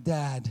MVP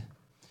dad.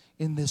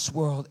 in this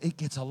world, it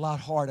gets a lot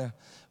harder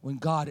when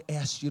God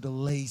asks you to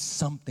lay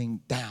something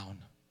down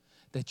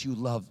that you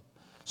love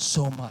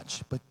so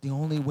much. But the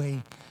only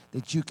way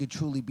that you could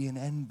truly be an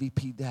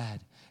MVP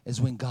dad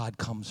is when God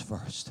comes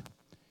first.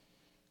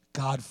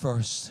 God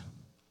first,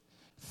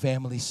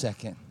 family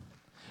second,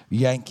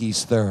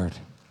 Yankees third.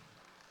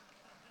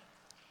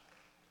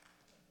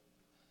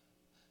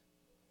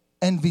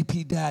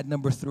 MVP dad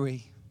number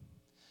 3.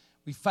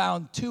 We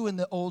found 2 in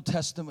the Old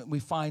Testament. We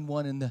find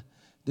 1 in the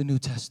New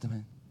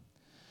Testament.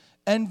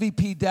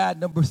 MVP dad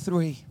number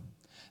 3.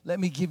 Let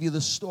me give you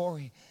the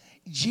story.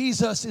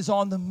 Jesus is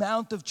on the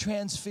Mount of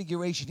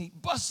Transfiguration. He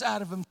busts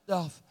out of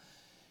himself.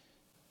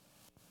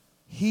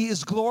 He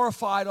is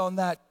glorified on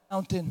that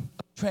mountain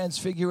of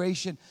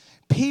transfiguration.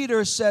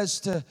 Peter says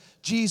to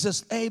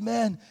Jesus,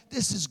 "Amen,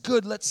 this is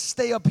good. Let's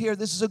stay up here.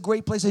 This is a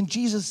great place." And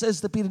Jesus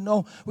says to Peter,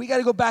 "No, we got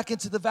to go back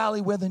into the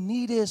valley where the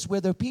need is,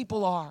 where the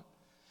people are."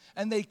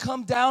 And they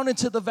come down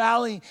into the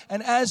valley,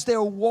 and as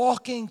they're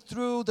walking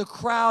through the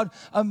crowd,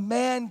 a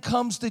man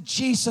comes to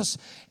Jesus.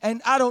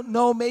 And I don't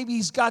know, maybe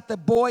he's got the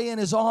boy in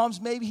his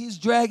arms, maybe he's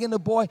dragging the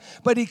boy,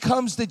 but he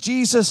comes to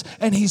Jesus,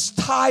 and he's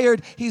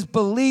tired, he's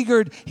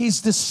beleaguered,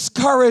 he's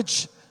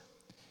discouraged,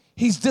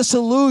 he's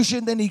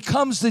disillusioned, and he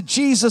comes to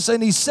Jesus,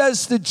 and he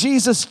says to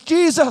Jesus,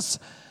 "Jesus,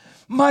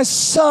 my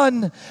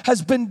son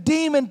has been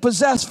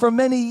demon-possessed for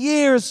many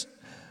years.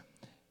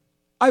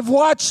 I've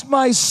watched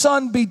my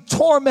son be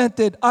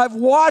tormented. I've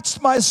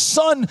watched my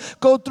son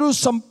go through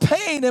some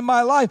pain in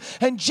my life."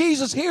 And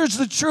Jesus, here's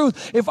the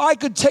truth. If I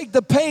could take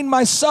the pain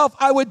myself,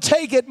 I would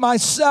take it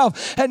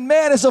myself. And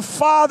man, as a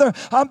father,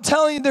 I'm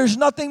telling you, there's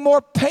nothing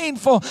more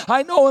painful.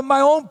 I know in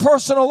my own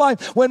personal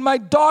life, when my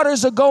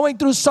daughters are going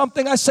through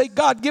something, I say,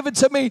 "God, give it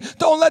to me.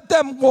 Don't let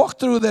them walk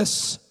through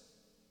this."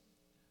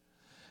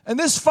 And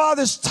this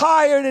father's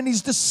tired and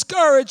he's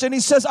discouraged, and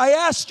he says, "I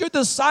asked your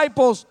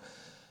disciples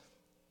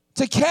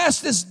to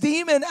cast this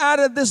demon out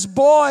of this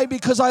boy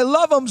because I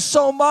love him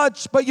so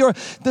much, but your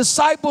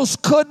disciples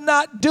could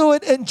not do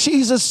it." And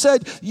Jesus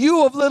said,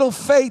 "You of little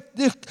faith."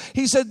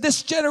 He said,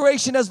 "This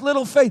generation has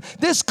little faith.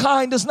 This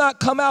kind does not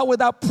come out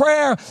without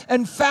prayer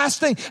and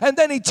fasting." And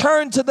then he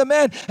turned to the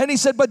man and he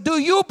said, "But do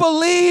you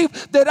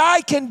believe that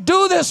I can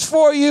do this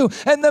for you?"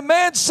 And the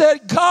man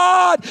said,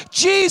 "God,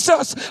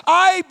 Jesus,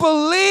 I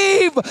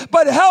believe,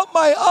 but help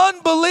my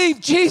unbelief.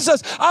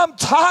 Jesus, I'm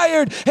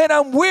tired and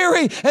I'm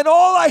weary, and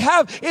all I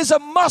have is a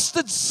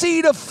mustard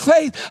seed of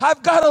faith.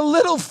 I've got a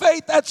little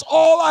faith. That's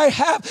all I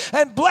have."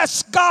 And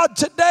bless God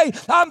today,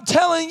 I'm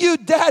telling you,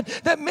 Dad,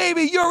 that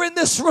maybe you're in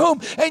this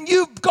room and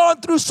you've gone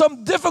through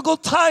some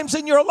difficult times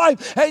in your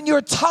life, and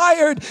you're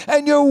tired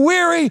and you're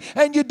weary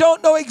and you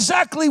don't know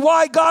exactly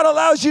why God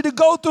allows you to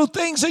go through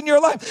things in your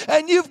life,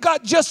 and you've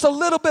got just a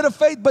little bit of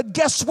faith. But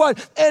guess what,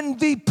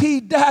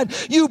 MVP Dad,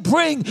 you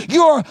bring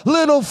your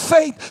little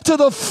faith to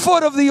the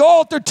foot of the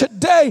altar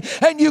today,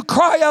 and you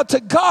cry out to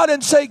God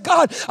and say,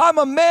 "God, I'm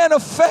a man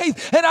of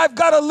faith, and I've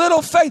got a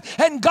little faith."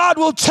 And God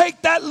will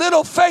take that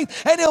little faith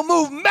and he'll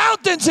move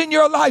mountains in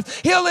your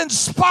life. He'll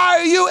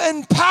inspire you,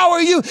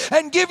 empower you,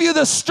 and give you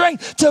the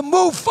strength to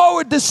move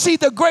forward to see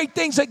the great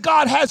things that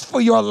God has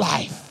for your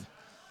life.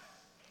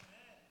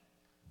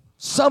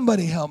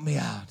 Somebody help me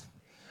out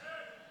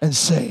and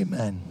say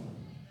amen.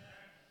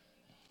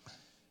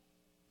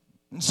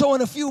 And so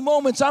in a few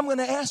moments, I'm going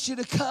to ask you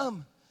to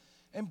come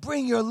and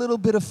bring your little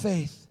bit of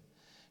faith.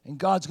 And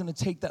God's going to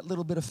take that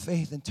little bit of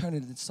faith and turn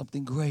it into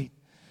something great.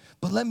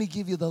 But let me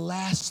give you the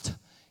last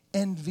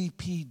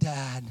MVP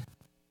dad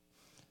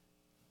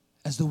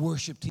as the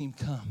worship team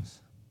comes.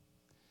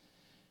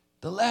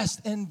 The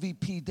last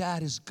MVP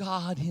dad is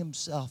God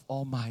himself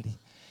Almighty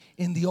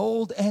in the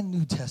Old and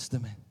New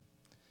Testament.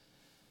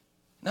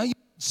 Now you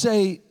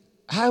say,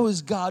 "How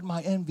is God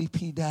my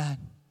MVP dad?"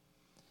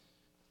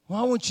 Well,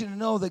 I want you to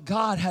know that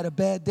God had a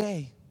bad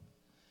day.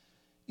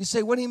 You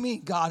say, "What do you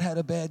mean God had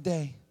a bad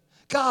day?"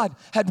 God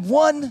had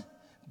one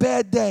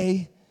bad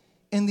day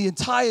in the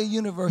entire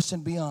universe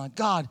and beyond.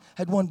 God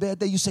had one bad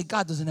day. You say,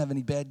 "God doesn't have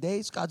any bad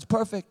days. God's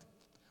perfect."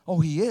 Oh,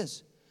 he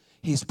is.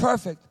 He's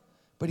perfect,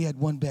 but he had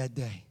one bad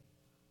day.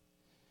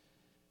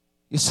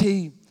 You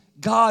see,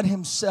 God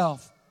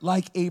himself,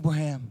 like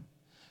Abraham,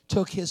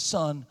 took his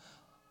son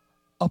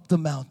up the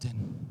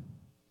mountain.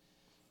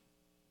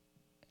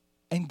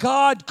 And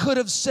God could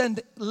have sent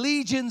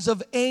legions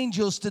of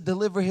angels to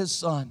deliver his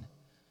son.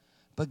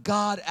 But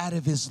God, out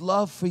of his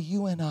love for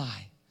you and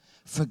I,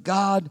 for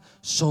God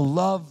so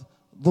loved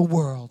the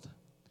world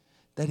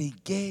that he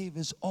gave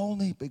his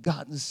only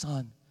begotten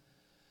Son,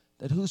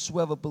 that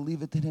whosoever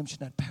believeth in him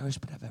should not perish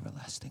but have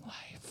everlasting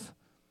life.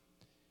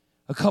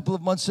 A couple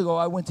of months ago,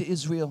 I went to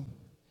Israel,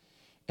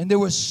 and there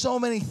were so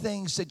many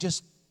things that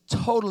just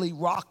totally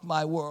rocked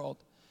my world.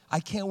 I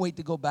can't wait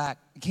to go back.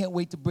 I can't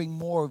wait to bring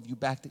more of you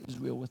back to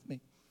Israel with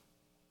me.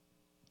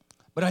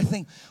 But I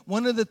think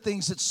one of the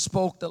things that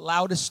spoke the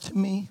loudest to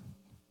me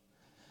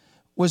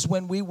was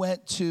when we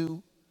went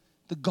to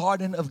the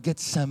Garden of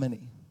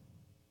Gethsemane.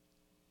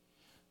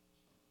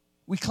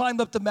 We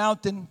climbed up the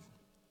mountain,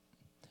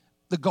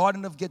 the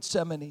Garden of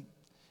Gethsemane,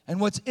 And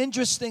what's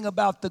interesting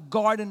about the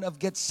Garden of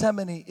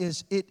Gethsemane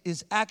is it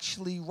is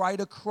actually right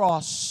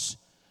across.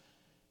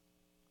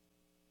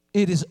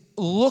 It is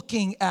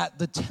looking at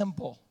the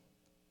temple.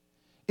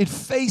 It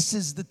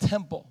faces the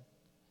temple.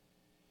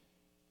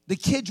 The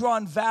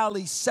Kidron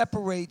Valley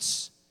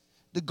separates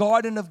the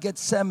Garden of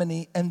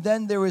Gethsemane, and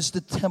then there is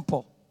the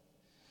temple.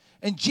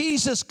 And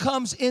Jesus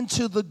comes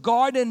into the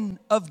Garden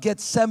of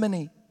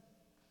Gethsemane.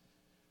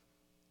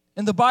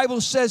 And the Bible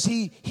says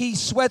he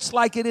sweats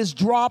like it is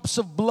drops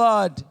of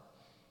blood.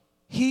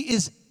 He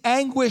is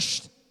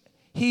anguished.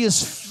 He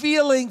is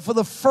feeling for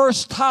the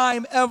first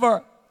time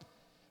ever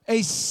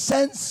a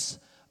sense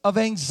of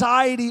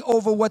anxiety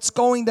over what's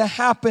going to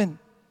happen.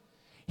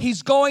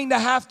 He's going to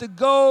have to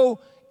go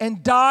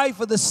and die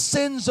for the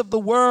sins of the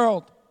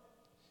world.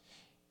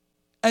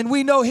 And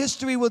we know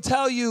history will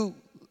tell you,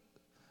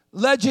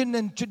 legend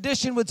and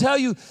tradition will tell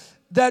you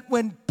that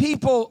when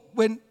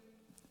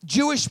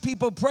Jewish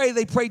people pray,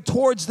 they pray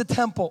towards the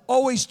temple,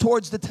 always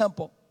towards the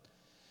temple.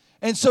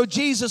 And so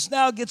Jesus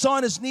now gets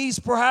on his knees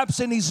perhaps,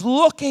 and he's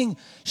looking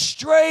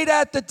straight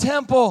at the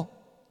temple.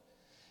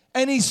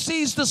 And he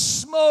sees the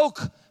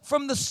smoke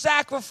from the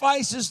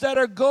sacrifices that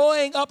are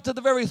going up to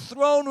the very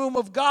throne room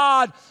of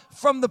God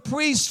from the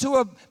priests who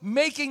are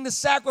making the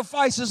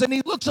sacrifices. And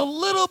he looks a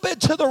little bit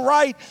to the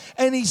right,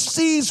 and he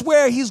sees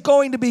where he's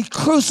going to be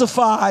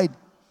crucified.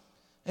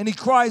 And he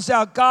cries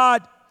out,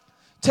 God,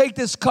 take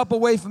this cup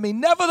away from me.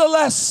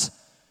 Nevertheless,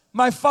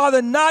 my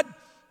Father, not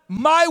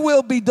my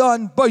will be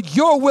done, but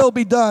your will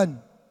be done.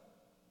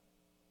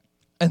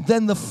 And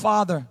then the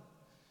Father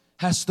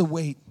has to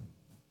wait.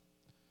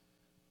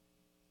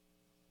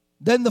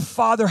 Then the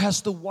Father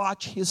has to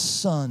watch his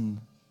Son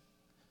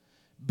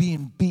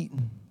being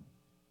beaten.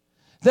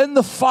 Then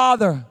the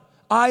Father,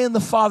 I and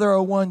the Father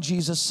are one,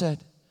 Jesus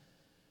said.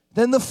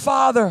 Then the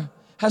Father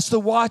has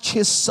to watch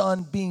his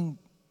Son being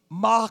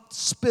mocked,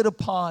 spit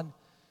upon.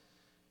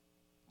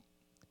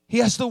 He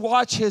has to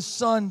watch his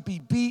Son be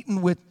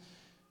beaten with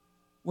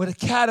a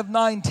cat of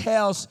nine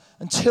tails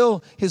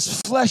until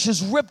his flesh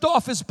is ripped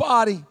off his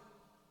body.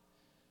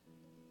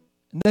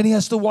 And then he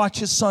has to watch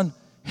his Son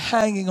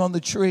hanging on the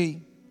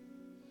tree.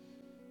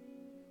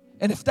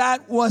 And if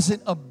that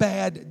wasn't a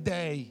bad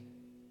day,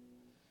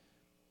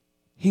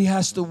 he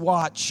has to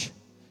watch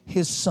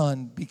his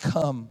Son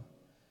become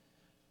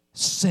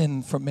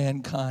sin for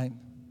mankind.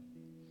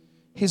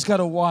 He's got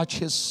to watch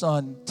his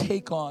Son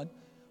take on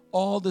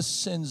all the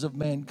sins of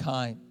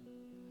mankind.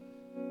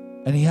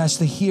 And he has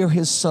to hear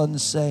his Son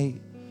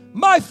say,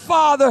 my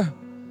Father,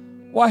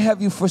 why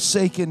have you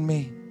forsaken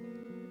me?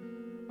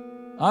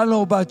 I don't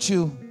know about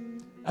you.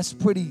 That's a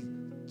pretty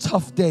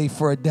tough day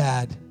for a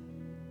dad.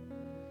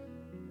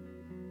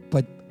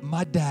 But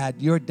my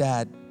dad, your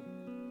dad,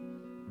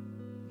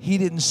 he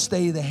didn't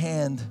stay the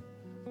hand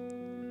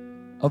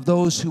of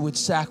those who would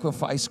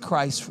sacrifice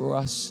Christ for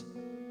us.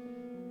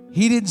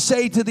 He didn't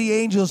say to the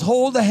angels,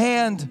 hold the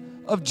hand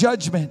of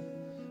judgment,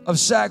 of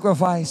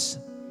sacrifice.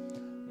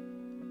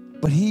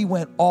 But he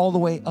went all the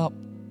way up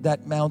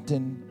that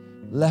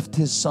mountain, left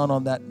his Son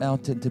on that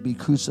mountain to be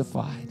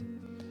crucified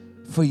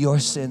for your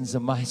sins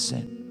and my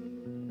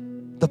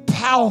sin. The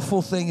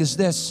powerful thing is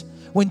this.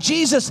 When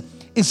Jesus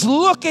is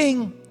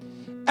looking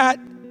at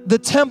the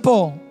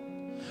temple,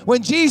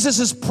 when Jesus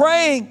is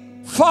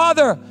praying,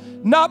 Father,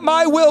 not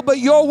my will, but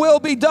your will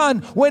be done.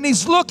 When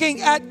he's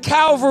looking at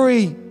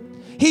Calvary,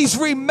 he's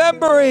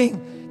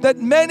remembering that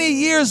many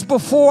years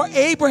before,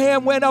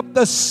 Abraham went up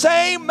the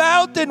same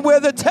mountain where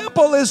the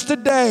temple is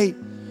today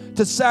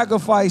to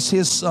sacrifice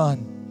his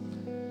son.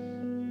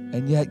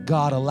 And yet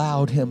God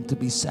allowed him to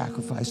be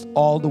sacrificed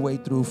all the way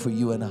through for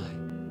you and I.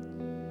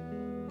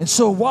 And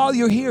so while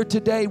you're here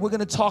today, we're going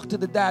to talk to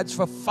the dads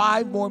for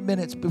 5 more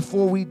minutes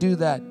before we do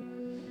that.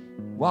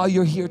 While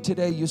you're here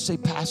today, you say,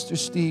 Pastor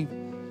Steve,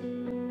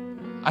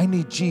 I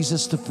need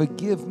Jesus to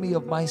forgive me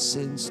of my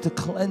sins, to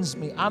cleanse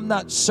me. I'm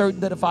not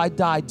certain that if I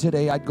died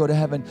today, I'd go to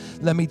heaven.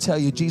 Let me tell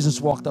you, Jesus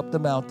walked up the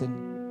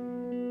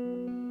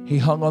mountain. He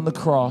hung on the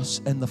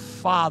cross, and the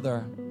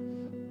Father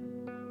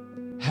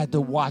had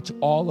to watch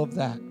all of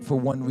that for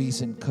one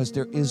reason, because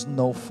there is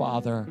no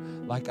Father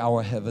like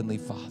our Heavenly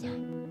Father.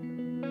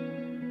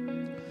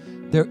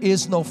 There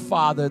is no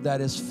Father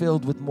that is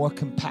filled with more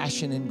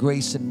compassion and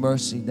grace and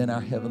mercy than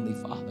our Heavenly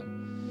Father.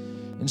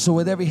 And so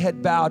with every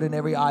head bowed and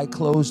every eye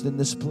closed in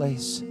this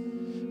place,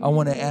 I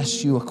want to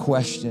ask you a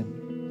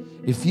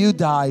question. If you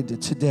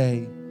died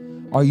today,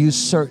 are you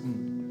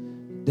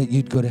certain that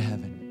you'd go to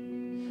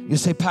heaven? You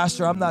say,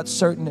 Pastor, I'm not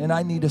certain, and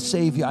I need a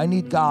Savior. I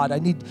need God. I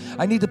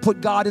need to put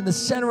God in the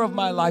center of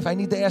my life. I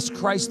need to ask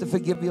Christ to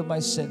forgive me of my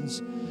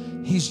sins.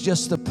 He's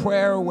just a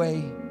prayer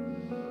away.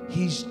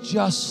 He's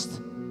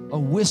just a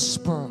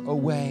whisper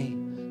away.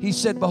 He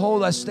said,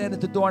 behold, I stand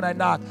at the door and I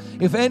knock.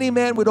 If any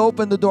man would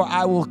open the door,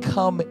 I will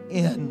come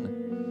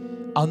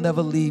in. I'll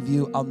never leave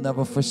you. I'll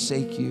never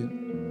forsake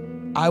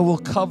you. I will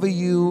cover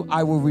you.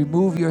 I will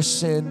remove your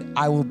sin.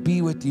 I will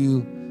be with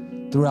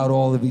you throughout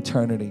all of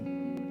eternity.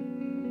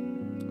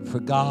 For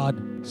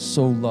God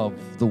so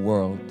loved the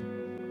world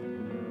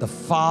the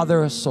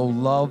Father so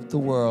loved the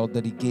world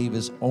that he gave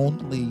his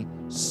only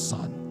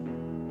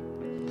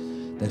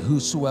Son, that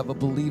whosoever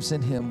believes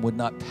in him would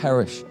not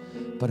perish,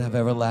 but have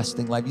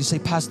everlasting life. You say,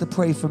 Pastor,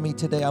 pray for me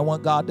today. I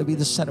want God to be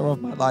the center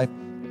of my life.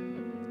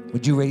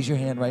 Would you raise your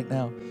hand right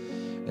now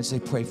and say,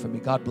 pray for me?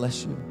 God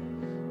bless you.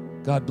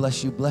 God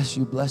bless you, bless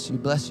you, bless you,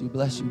 bless you,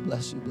 bless you,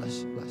 bless you,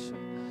 bless you, bless you.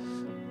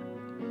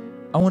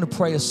 I want to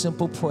pray a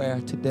simple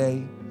prayer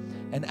today.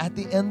 And at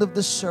the end of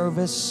the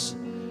service,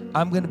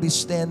 I'm going to be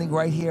standing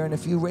right here. And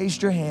if you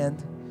raised your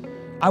hand,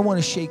 I want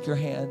to shake your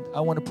hand.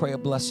 I want to pray a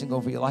blessing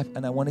over your life.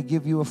 And I want to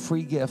give you a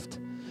free gift.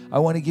 I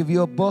want to give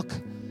you a book.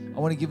 I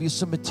want to give you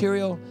some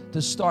material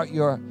to start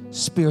your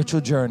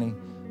spiritual journey.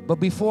 But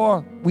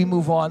before we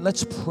move on,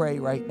 let's pray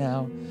right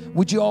now.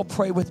 Would you all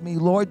pray with me?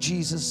 Lord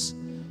Jesus,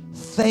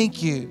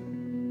 thank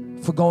you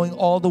for going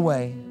all the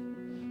way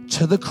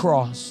to the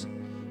cross,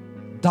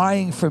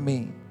 dying for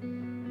me,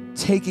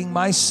 taking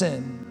my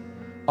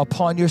sin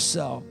upon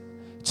yourself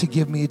to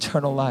give me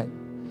eternal life.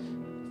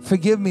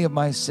 Forgive me of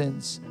my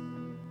sins.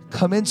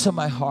 Come into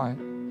my heart.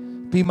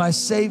 Be my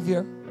Savior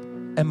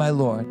and my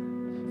Lord.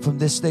 From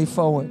this day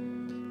forward,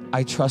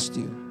 I trust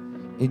you.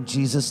 In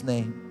Jesus'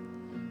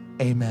 name,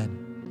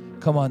 amen.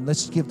 Come on,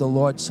 let's give the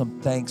Lord some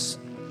thanks.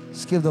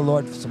 Let's give the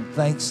Lord some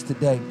thanks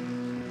today.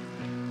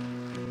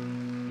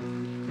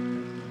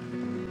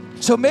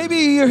 So maybe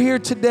you're here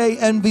today,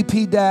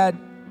 MVP Dad,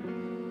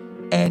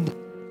 and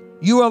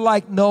you are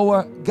like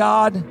Noah.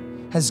 God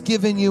has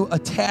given you a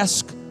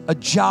task, a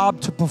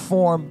job to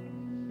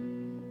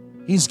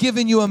perform. He's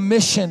given you a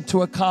mission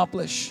to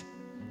accomplish.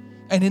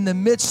 And in the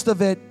midst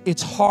of it,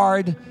 it's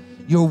hard.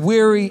 You're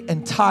weary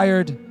and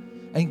tired.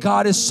 And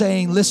God is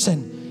saying,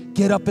 listen,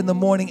 get up in the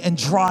morning and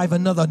drive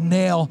another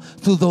nail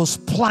through those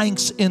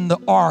planks in the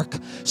ark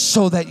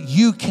so that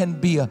you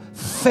can be a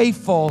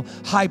faithful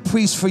high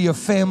priest for your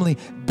family.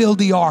 Build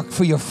the ark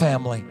for your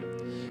family.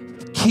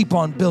 Keep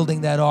on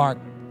building that ark.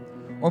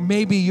 Or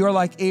maybe you're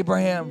like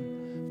Abraham.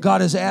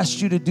 God has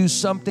asked you to do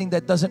something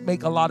that doesn't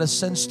make a lot of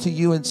sense to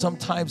you, and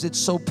sometimes it's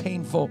so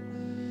painful.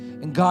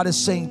 And God is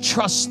saying,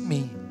 trust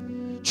me.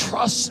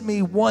 Trust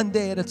me one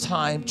day at a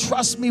time.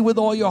 Trust me with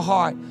all your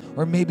heart.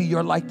 Or maybe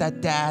you're like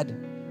that dad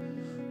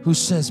who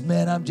says,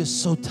 man, I'm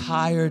just so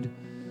tired.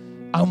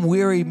 I'm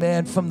weary,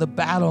 man, from the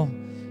battle,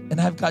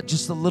 and I've got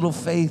just a little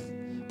faith.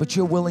 But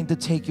you're willing to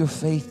take your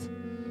faith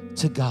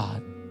to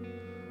God.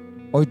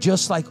 Or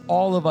just like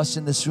all of us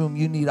in this room,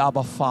 you need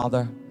Abba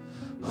Father,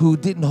 who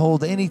didn't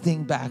hold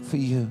anything back for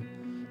you,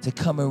 to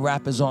come and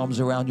wrap his arms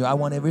around you. I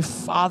want every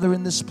father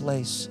in this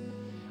place,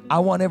 I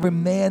want every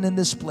man in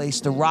this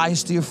place to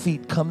rise to your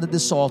feet. Come to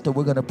this altar.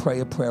 We're going to pray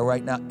a prayer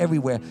right now.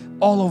 Everywhere,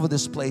 all over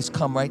this place,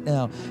 come right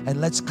now.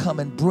 And let's come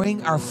and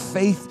bring our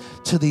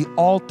faith to the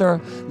altar.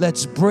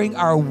 Let's bring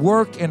our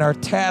work and our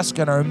task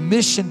and our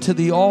mission to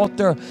the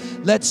altar.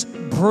 Let's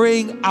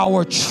bring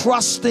our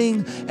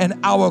trusting and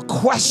our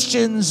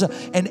questions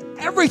and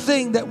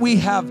everything that we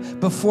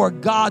have before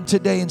God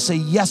today and say,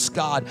 yes,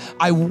 God,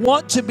 I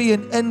want to be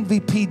an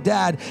MVP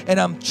dad, and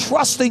I'm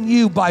trusting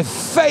you by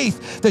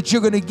faith that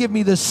you're going to give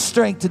me the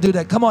strength to do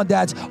that. Come on,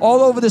 dads,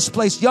 all over this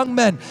place, young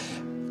men,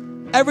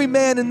 every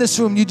man in this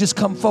room, you just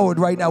come forward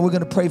right now. We're going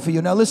to pray for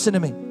you. Now listen to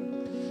me.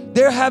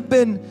 There have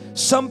been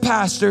some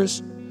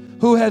pastors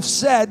who have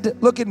said,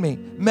 look at me,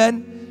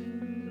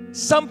 men,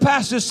 some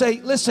pastors say,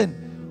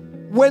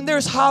 listen, when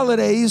there's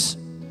holidays,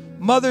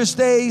 Mother's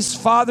Days,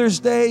 Father's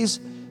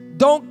Days,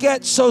 don't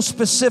get so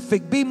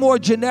specific. Be more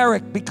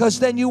generic, because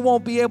then you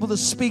won't be able to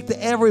speak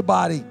to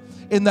everybody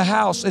in the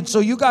house. And so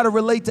you got to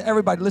relate to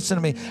everybody. Listen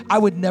to me. I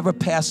would never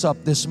pass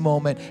up this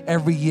moment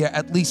every year.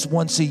 At least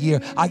once a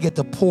year, I get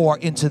to pour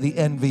into the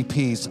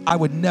MVPs. I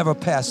would never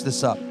pass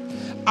this up.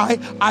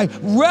 I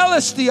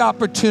relish the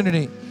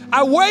opportunity.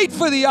 I wait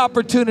for the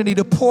opportunity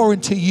to pour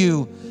into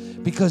you,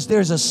 because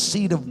there's a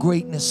seed of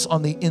greatness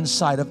on the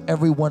inside of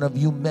every one of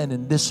you men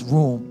in this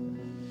room.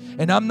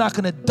 And I'm not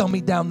going to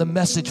dummy down the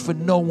message for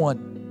no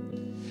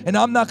one. And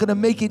I'm not going to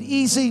make it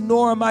easy,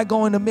 nor am I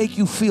going to make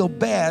you feel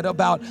bad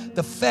about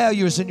the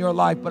failures in your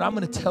life. But I'm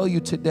going to tell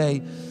you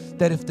today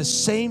that if the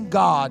same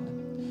God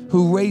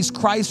who raised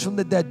Christ from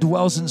the dead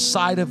dwells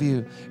inside of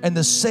you, and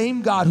the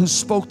same God who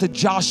spoke to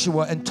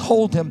Joshua and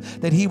told him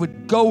that he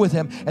would go with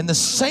him, and the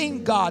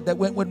same God that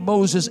went with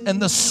Moses,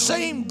 and the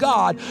same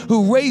God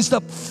who raised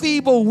up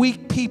feeble,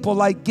 weak people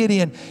like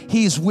Gideon,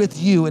 he's with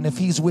you. And if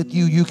he's with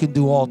you, you can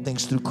do all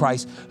things through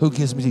Christ who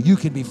gives me. You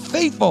can be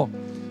faithful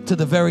to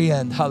the very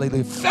end.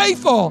 Hallelujah.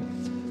 Faithful.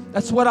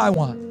 That's what I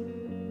want.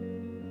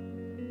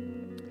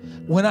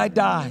 When I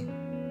die,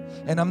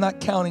 and I'm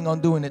not counting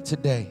on doing it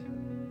today,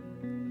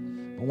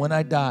 but when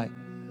I die,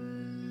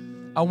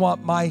 I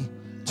want my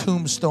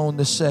tombstone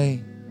to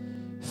say,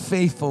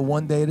 faithful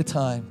one day at a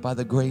time by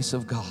the grace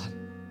of God.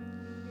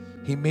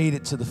 He made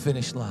it to the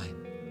finish line.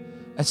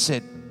 That's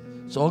it.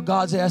 So all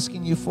God's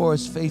asking you for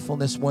is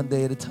faithfulness one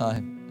day at a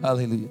time.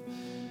 Hallelujah.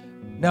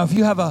 Now, if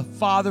you have a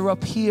father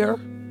up here,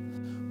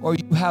 or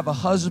you have a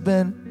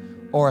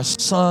husband or a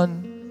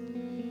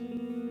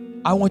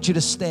son, I want you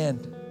to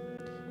stand.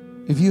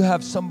 If you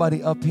have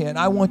somebody up here, and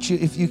I want you,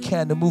 if you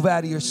can, to move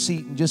out of your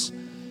seat and just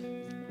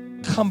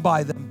come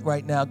by them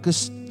right now.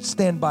 Just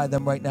stand by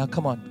them right now.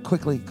 Come on,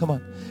 quickly, come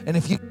on. And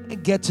if you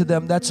can't get to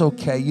them, that's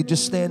okay. You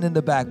just stand in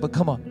the back, but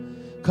come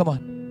on, come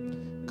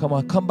on, come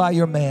on. Come by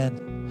your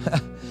man.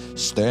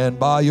 Stand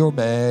by your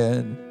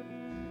man.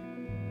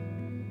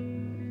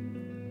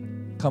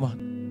 Come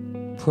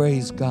on.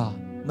 Praise God.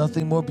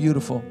 Nothing more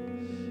beautiful.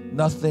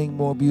 Nothing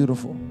more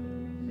beautiful.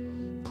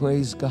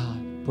 Praise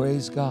God.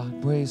 Praise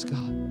God. Praise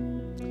God.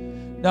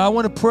 Now I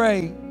want to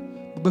pray.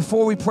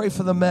 Before we pray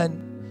for the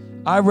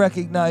men, I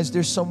recognize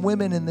there's some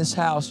women in this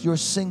house. You're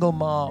single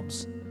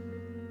moms.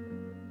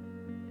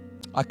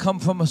 I come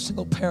from a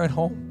single parent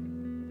home.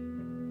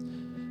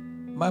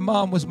 My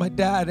mom was my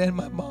dad and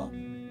my mom.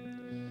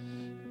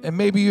 And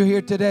maybe you're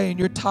here today and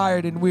you're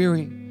tired and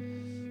weary.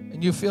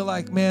 And you feel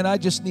like, man, I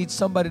just need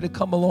somebody to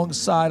come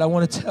alongside. I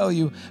want to tell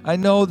you, I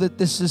know that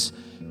this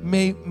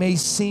may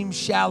seem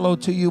shallow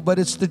to you, but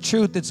it's the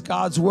truth. It's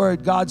God's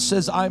word. God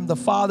says, I'm the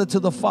father to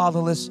the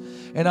fatherless,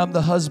 and I'm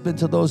the husband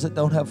to those that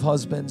don't have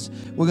husbands.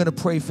 We're going to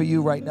pray for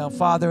you right now.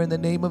 Father, in the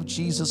name of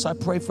Jesus, I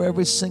pray for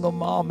every single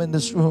mom in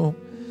this room.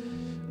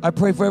 I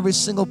pray for every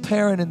single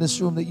parent in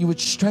this room that you would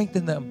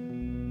strengthen them.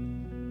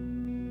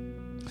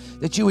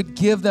 That you would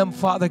give them,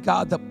 Father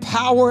God, the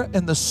power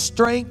and the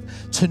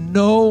strength to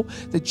know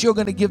that you're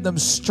going to give them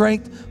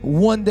strength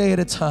one day at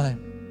a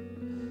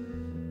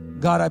time.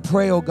 God, I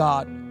pray, oh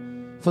God,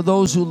 for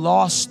those who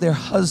lost their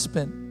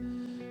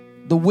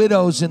husband, the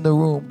widows in the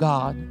room,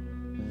 God.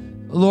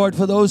 Lord,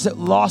 for those that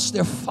lost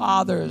their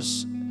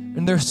fathers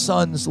and their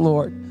sons,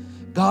 Lord.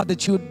 God,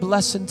 that you would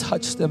bless and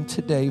touch them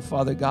today,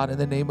 Father God, in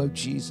the name of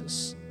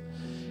Jesus.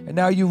 And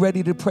now, are you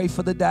ready to pray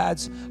for the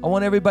dads? I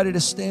want everybody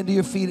to stand to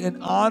your feet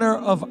in honor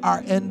of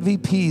our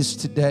MVPs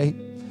today.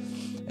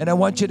 And I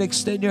want you to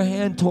extend your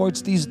hand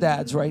towards these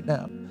dads right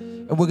now.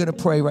 And we're going to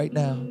pray right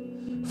now.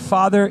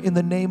 Father, in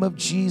the name of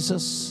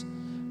Jesus,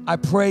 I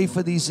pray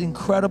for these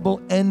incredible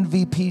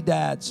MVP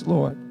dads,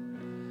 Lord.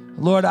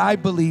 Lord, I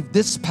believe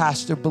this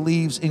pastor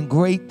believes in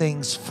great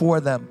things for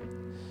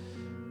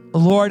them.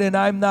 Lord, and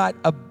I'm not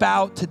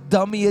about to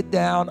dummy it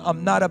down.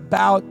 I'm not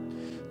about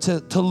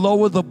to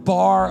lower the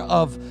bar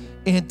of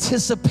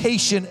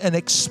anticipation and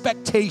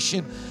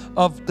expectation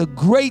of the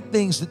great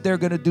things that they're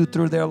going to do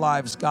through their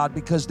lives, God,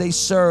 because they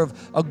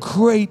serve a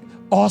great,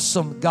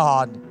 awesome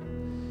God.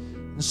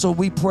 And so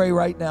we pray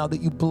right now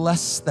that you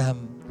bless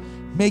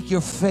them. Make your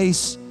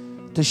face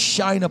to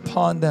shine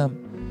upon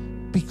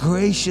them. Be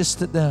gracious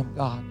to them,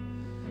 God.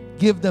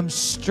 Give them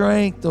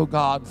strength, oh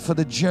God, for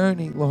the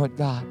journey, Lord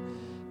God.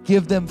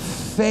 Give them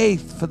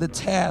faith for the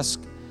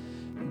task.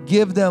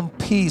 Give them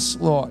peace,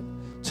 Lord,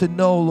 to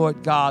know,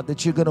 Lord God,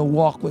 that you're going to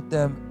walk with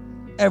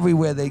them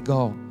everywhere they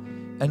go.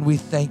 And we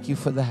thank you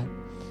for that.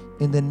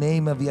 In the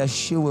name of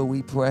Yeshua,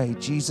 we pray.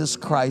 Jesus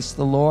Christ,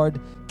 the Lord,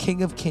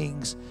 King of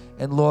Kings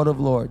and Lord of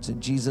Lords.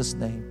 In Jesus'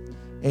 name,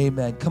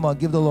 amen. Come on,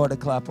 give the Lord a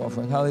clap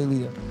offering.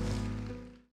 Hallelujah.